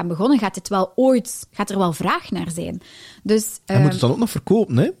waar ben ik aan begonnen? Gaat er wel vraag naar zijn? Dus, En moet het dan ook nog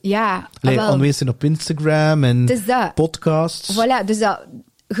verkopen, hè? ja, Allee, wel. aanwezig op Instagram en Het is dat. podcasts. Voilà, dus dat,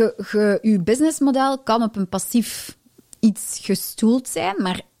 je businessmodel kan op een passief iets gestoeld zijn,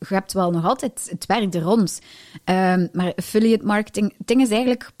 maar je hebt wel nog altijd het werk er rond. Maar affiliate marketing, het ding is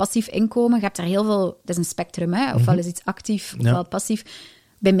eigenlijk passief inkomen. Je hebt daar heel veel... Dat is een spectrum, hè? Ofwel is iets actief, ofwel passief.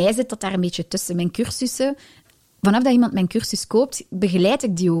 Bij mij zit dat daar een beetje tussen. Mijn cursussen... Vanaf dat iemand mijn cursus koopt, begeleid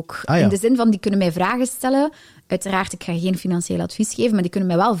ik die ook. Ah, ja. In de zin van, die kunnen mij vragen stellen. Uiteraard, ik ga geen financieel advies geven, maar die kunnen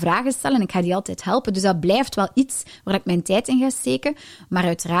mij wel vragen stellen en ik ga die altijd helpen. Dus dat blijft wel iets waar ik mijn tijd in ga steken. Maar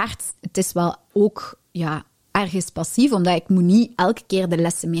uiteraard, het is wel ook ergens passief, omdat ik moet niet elke keer de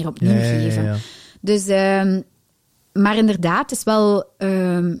lessen meer opnieuw geven. Ja. Dus, maar inderdaad, het is wel,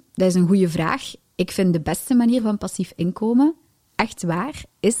 dat is een goede vraag. Ik vind de beste manier van passief inkomen, echt waar,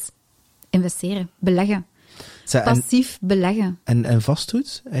 is investeren, beleggen. Passief beleggen. En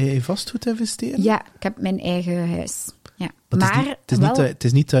vastgoed? Heb je vastgoed investeren? Ja, ik heb mijn eigen huis. Ja. Maar het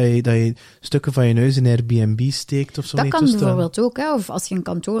is niet dat je stukken van je huis in Airbnb steekt of zo. Dat niet kan toestaan. bijvoorbeeld ook. Hè. Of als je een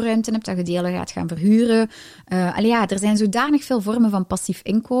kantoorruimte hebt, dat je delen gaat gaan verhuren. Er zijn zodanig veel vormen van passief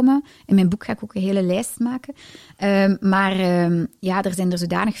inkomen. In mijn boek ga ik ook een hele lijst maken. Er zijn er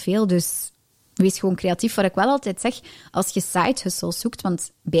zodanig veel, dus... Wees gewoon creatief. Wat ik wel altijd zeg, als je side hustles zoekt,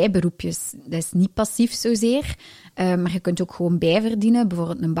 want bijberoepjes, dat is niet passief zozeer, maar je kunt ook gewoon bijverdienen.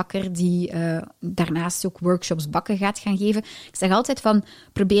 Bijvoorbeeld een bakker die daarnaast ook workshops bakken gaat gaan geven. Ik zeg altijd van,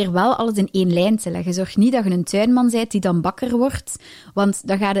 probeer wel alles in één lijn te leggen. Zorg niet dat je een tuinman bent die dan bakker wordt, want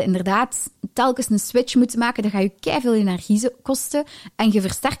dan ga je inderdaad telkens een switch moeten maken. Dan ga je keiveel energie kosten en je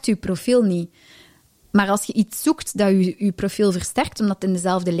versterkt je profiel niet. Maar als je iets zoekt dat je profiel versterkt, omdat het in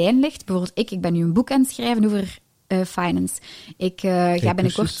dezelfde lijn ligt, bijvoorbeeld ik ben nu een boek aan het schrijven over finance. Ik ga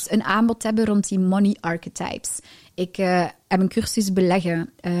binnenkort een aanbod hebben rond die money archetypes. Ik heb een cursus beleggen.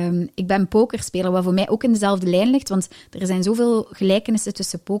 Ik ben pokerspeler, wat voor mij ook in dezelfde lijn ligt, want er zijn zoveel gelijkenissen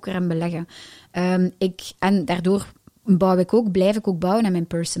tussen poker en beleggen. En daardoor blijf ik ook bouwen aan mijn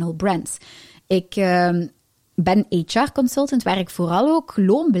personal brand. Ik ben HR-consultant, waar ik vooral ook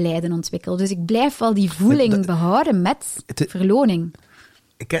loonbeleiden ontwikkel. Dus ik blijf wel die voeling behouden met verloning.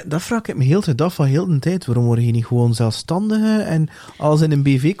 Dat vraag ik me heel de dag van heel de tijd. Waarom worden je niet gewoon zelfstandige en alles in een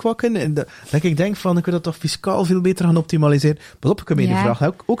BV kwakken? En dat ik denk van, ik wil dat toch fiscaal veel beter gaan optimaliseren. Pas op, ik kan me die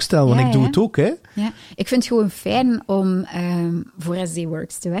vraag ook stellen, want ik doe het ook, hè. Ja. Ik vind het gewoon fijn om voor SD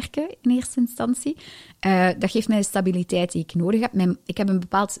Works te werken, in eerste instantie. Dat geeft mij de stabiliteit die ik nodig heb. Ik heb een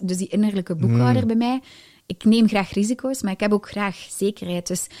bepaald, dus die innerlijke boekhouder bij mij. Ik neem graag risico's, maar ik heb ook graag zekerheid.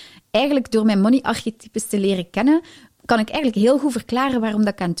 Dus eigenlijk door mijn money-archetypes te leren kennen, kan ik eigenlijk heel goed verklaren waarom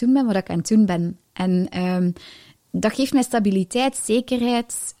dat ik aan het doen ben, wat ik aan het doen ben. En dat geeft mij stabiliteit,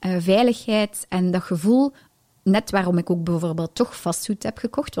 zekerheid, veiligheid en dat gevoel, net waarom ik ook bijvoorbeeld toch vastgoed heb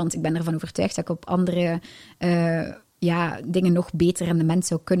gekocht, want ik ben ervan overtuigd dat ik op andere dingen nog beter rendement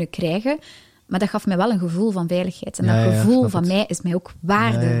zou kunnen krijgen. Maar dat gaf mij wel een gevoel van veiligheid. En dat gevoel van mij is mij ook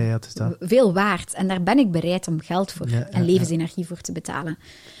waarde. Veel waard. En daar ben ik bereid om geld voor en levensenergie voor te betalen.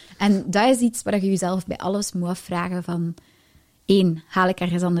 En dat is iets waar je jezelf bij alles moet afvragen van... 1, haal ik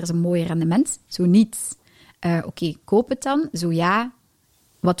ergens anders een mooi rendement? Zo niet. Oké, koop het dan. Zo ja,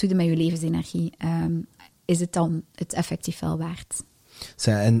 wat doe je met je levensenergie? Is het dan het effectief wel waard?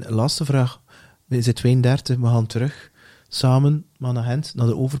 En laatste vraag. We zijn 32, we gaan terug. Samen, maar naar Gent, naar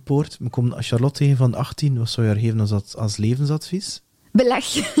de Overpoort. We komen Charlotte tegen van 18. Wat zou je haar geven als levensadvies?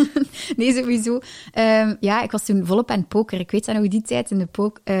 Beleg. Nee, sowieso. Ik was toen volop aan het poker. Ik weet dat nog die tijd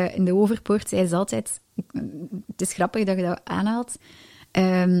in de Overpoort zei ze altijd... Het is grappig dat je dat aanhaalt.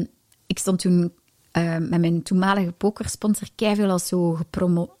 Ik stond toen met mijn toenmalige pokersponsor keiveel al zo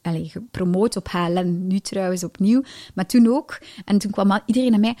gepromoot op HLN. Nu trouwens opnieuw. Maar toen ook. En toen kwam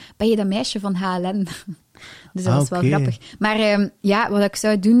iedereen naar mij. Ben je dat meisje van HLN? Dus dat was wel grappig. Maar wat ik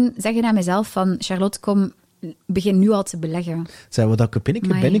zou doen, zeggen aan mezelf van... Charlotte, kom, begin nu al te beleggen. Wat ik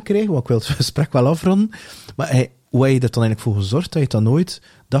een binnenkreeg, want ik wil het gesprek wel afronden. Maar hoe heb je er dan eigenlijk voor gezorgd dat je dan nooit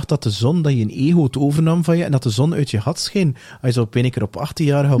dacht dat de zon, dat je een ego het overnam van je en dat de zon uit je gat scheen? Als je zo een keer op 18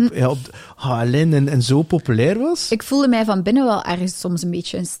 jaar op HLN en zo populair was? Ik voelde mij van binnen wel ergens soms een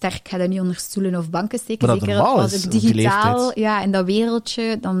beetje sterk. Ik ga dat niet onder stoelen of banken steken. Maar dat zeker als ik digitaal in dat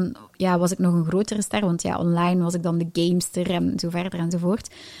wereldje, dan was ik nog een grotere ster. Want online was ik dan de gamester en zo verder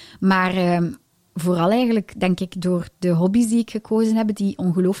enzovoort. Maar... vooral eigenlijk, denk ik, door de hobby's die ik gekozen heb, die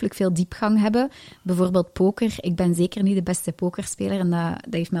ongelooflijk veel diepgang hebben. Bijvoorbeeld poker. Ik ben zeker niet de beste pokerspeler en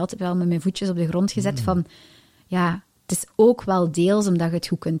dat heeft mij altijd wel met mijn voetjes op de grond gezet van... het is ook wel deels omdat je het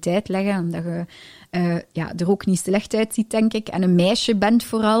goed kunt uitleggen, omdat je er ook niet slecht uitziet, denk ik. En een meisje bent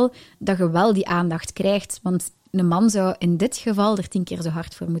vooral, dat je wel die aandacht krijgt. Want een man zou in dit geval er 10 keer zo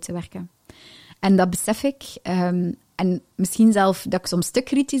hard voor moeten werken. En dat besef ik... En misschien zelf dat ik soms te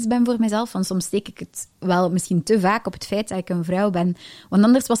kritisch ben voor mezelf, want soms steek ik het wel misschien te vaak op het feit dat ik een vrouw ben. Want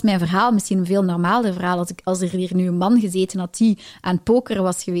anders was mijn verhaal misschien een veel normaler verhaal. Als er hier nu een man gezeten had die aan het pokeren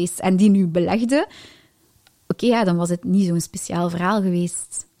was geweest en die nu belegde, dan was het niet zo'n speciaal verhaal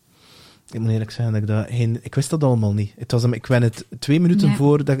geweest. Ik moet eerlijk zeggen dat ik wist dat allemaal niet. Ik ben het 2 minuten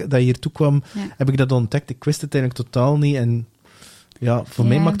voor dat je hier toe kwam, heb ik dat ontdekt. Ik wist het eigenlijk totaal niet en voor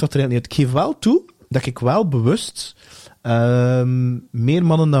mij maakt dat er niet uit. Ik geef wel toe dat ik wel bewust meer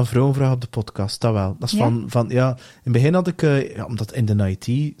mannen dan vrouwen vragen op de podcast. Dat wel. Dat is in het begin had ik, omdat in de IT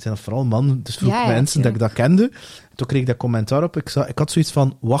zijn dat vooral mannen, dus vroeg mensen dat ik dat kende. Toen kreeg ik dat commentaar op. Ik had zoiets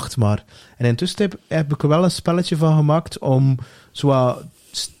van, wacht maar. En intussen heb ik er wel een spelletje van gemaakt om zo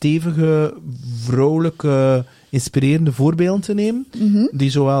stevige, vrouwelijke, inspirerende voorbeelden te nemen, die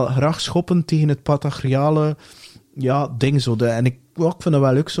zowel graag schoppen tegen het patriarchale ding zo. En ik vind het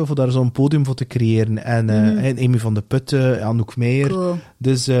wel leuk zo, voor daar zo'n podium voor te creëren. En Amy van de Putten, Anouk Meijer. Cool.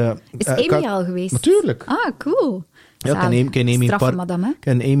 Dus, is Amy al geweest? Natuurlijk. Ah, cool. Ja, ik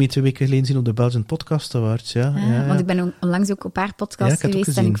ken Amy 2 weken geleden zien op de Belgian Podcast Awards. Want ik ben onlangs ook op haar podcast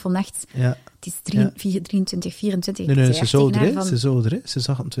geweest en ik vond echt... Het is 23, 24. Nee, ze is ouder, Ze is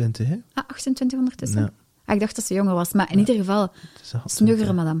 28, hè. 28 ondertussen? Ja. Ik dacht dat ze jonger was, maar in ieder geval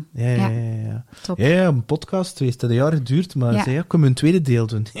snuggere madame. Ja. Top. Ja, een podcast geweest, dat een jaar geduurd, maar ze zei, kunnen we een tweede deel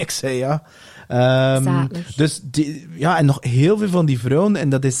doen? Ik zei ja. Dus en nog heel veel van die vrouwen, en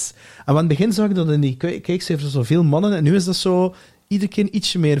dat is... En aan het begin zag ik dat in die kijkcijfers zoveel mannen, en nu is dat zo, iedere keer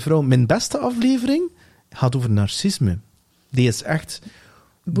ietsje meer vrouwen. Mijn beste aflevering gaat over narcisme. Die is echt...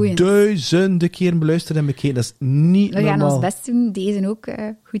 Boeiend. duizenden keren beluisterd en bekeken. Dat is niet We normaal. gaan ons best doen, deze ook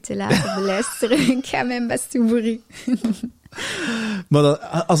goed te laten beluisteren. Ik ga mijn best doen voor u. Maar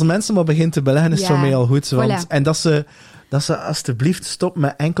als mensen maar beginnen te beleggen, is het Ja, voor mij al goed. Want, voilà. en dat ze alsjeblieft stopt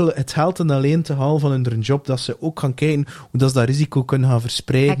met enkel het geld en alleen te halen van hun job, dat ze ook gaan kijken hoe dat ze dat risico kunnen gaan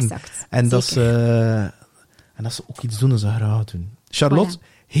verspreiden. Exact, En dat zeker. ze ook iets doen dat ze graag doen. Charlotte,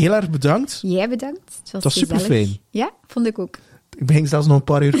 heel erg bedankt. Jij bedankt. Het was super gezellig. fijn. Ja, vond ik ook. Ik begin zelfs nog een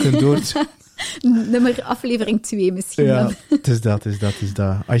paar uur kunnen door. Aflevering 2 misschien Ja, dan. het is dat. Als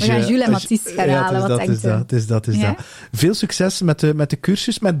We gaan Jules en Mathis gaan halen, wat denkt u? Het is dat. Ja? Veel succes met de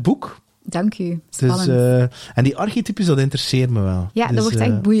cursus, met het boek. Dank u. Dus, Spannend. en die archetypes, dat interesseert me wel. Ja, Dus, dat wordt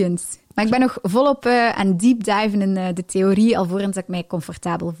echt boeiend. Maar ik ben nog volop aan deep diven in de theorie, alvorens ik mij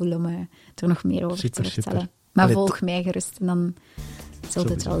comfortabel voel om er nog meer over te vertellen. Maar Allee, volg mij gerust en dan zult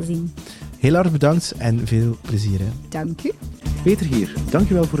u het wel zien. Heel erg bedankt en veel plezier. Hè. Dank u. Peter hier.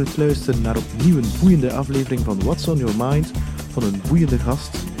 Dankjewel voor het luisteren naar opnieuw een boeiende aflevering van What's on Your Mind van een boeiende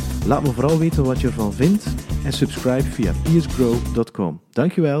gast. Laat me vooral weten wat je ervan vindt en subscribe via piercegrow.com.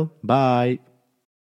 Dankjewel. Bye.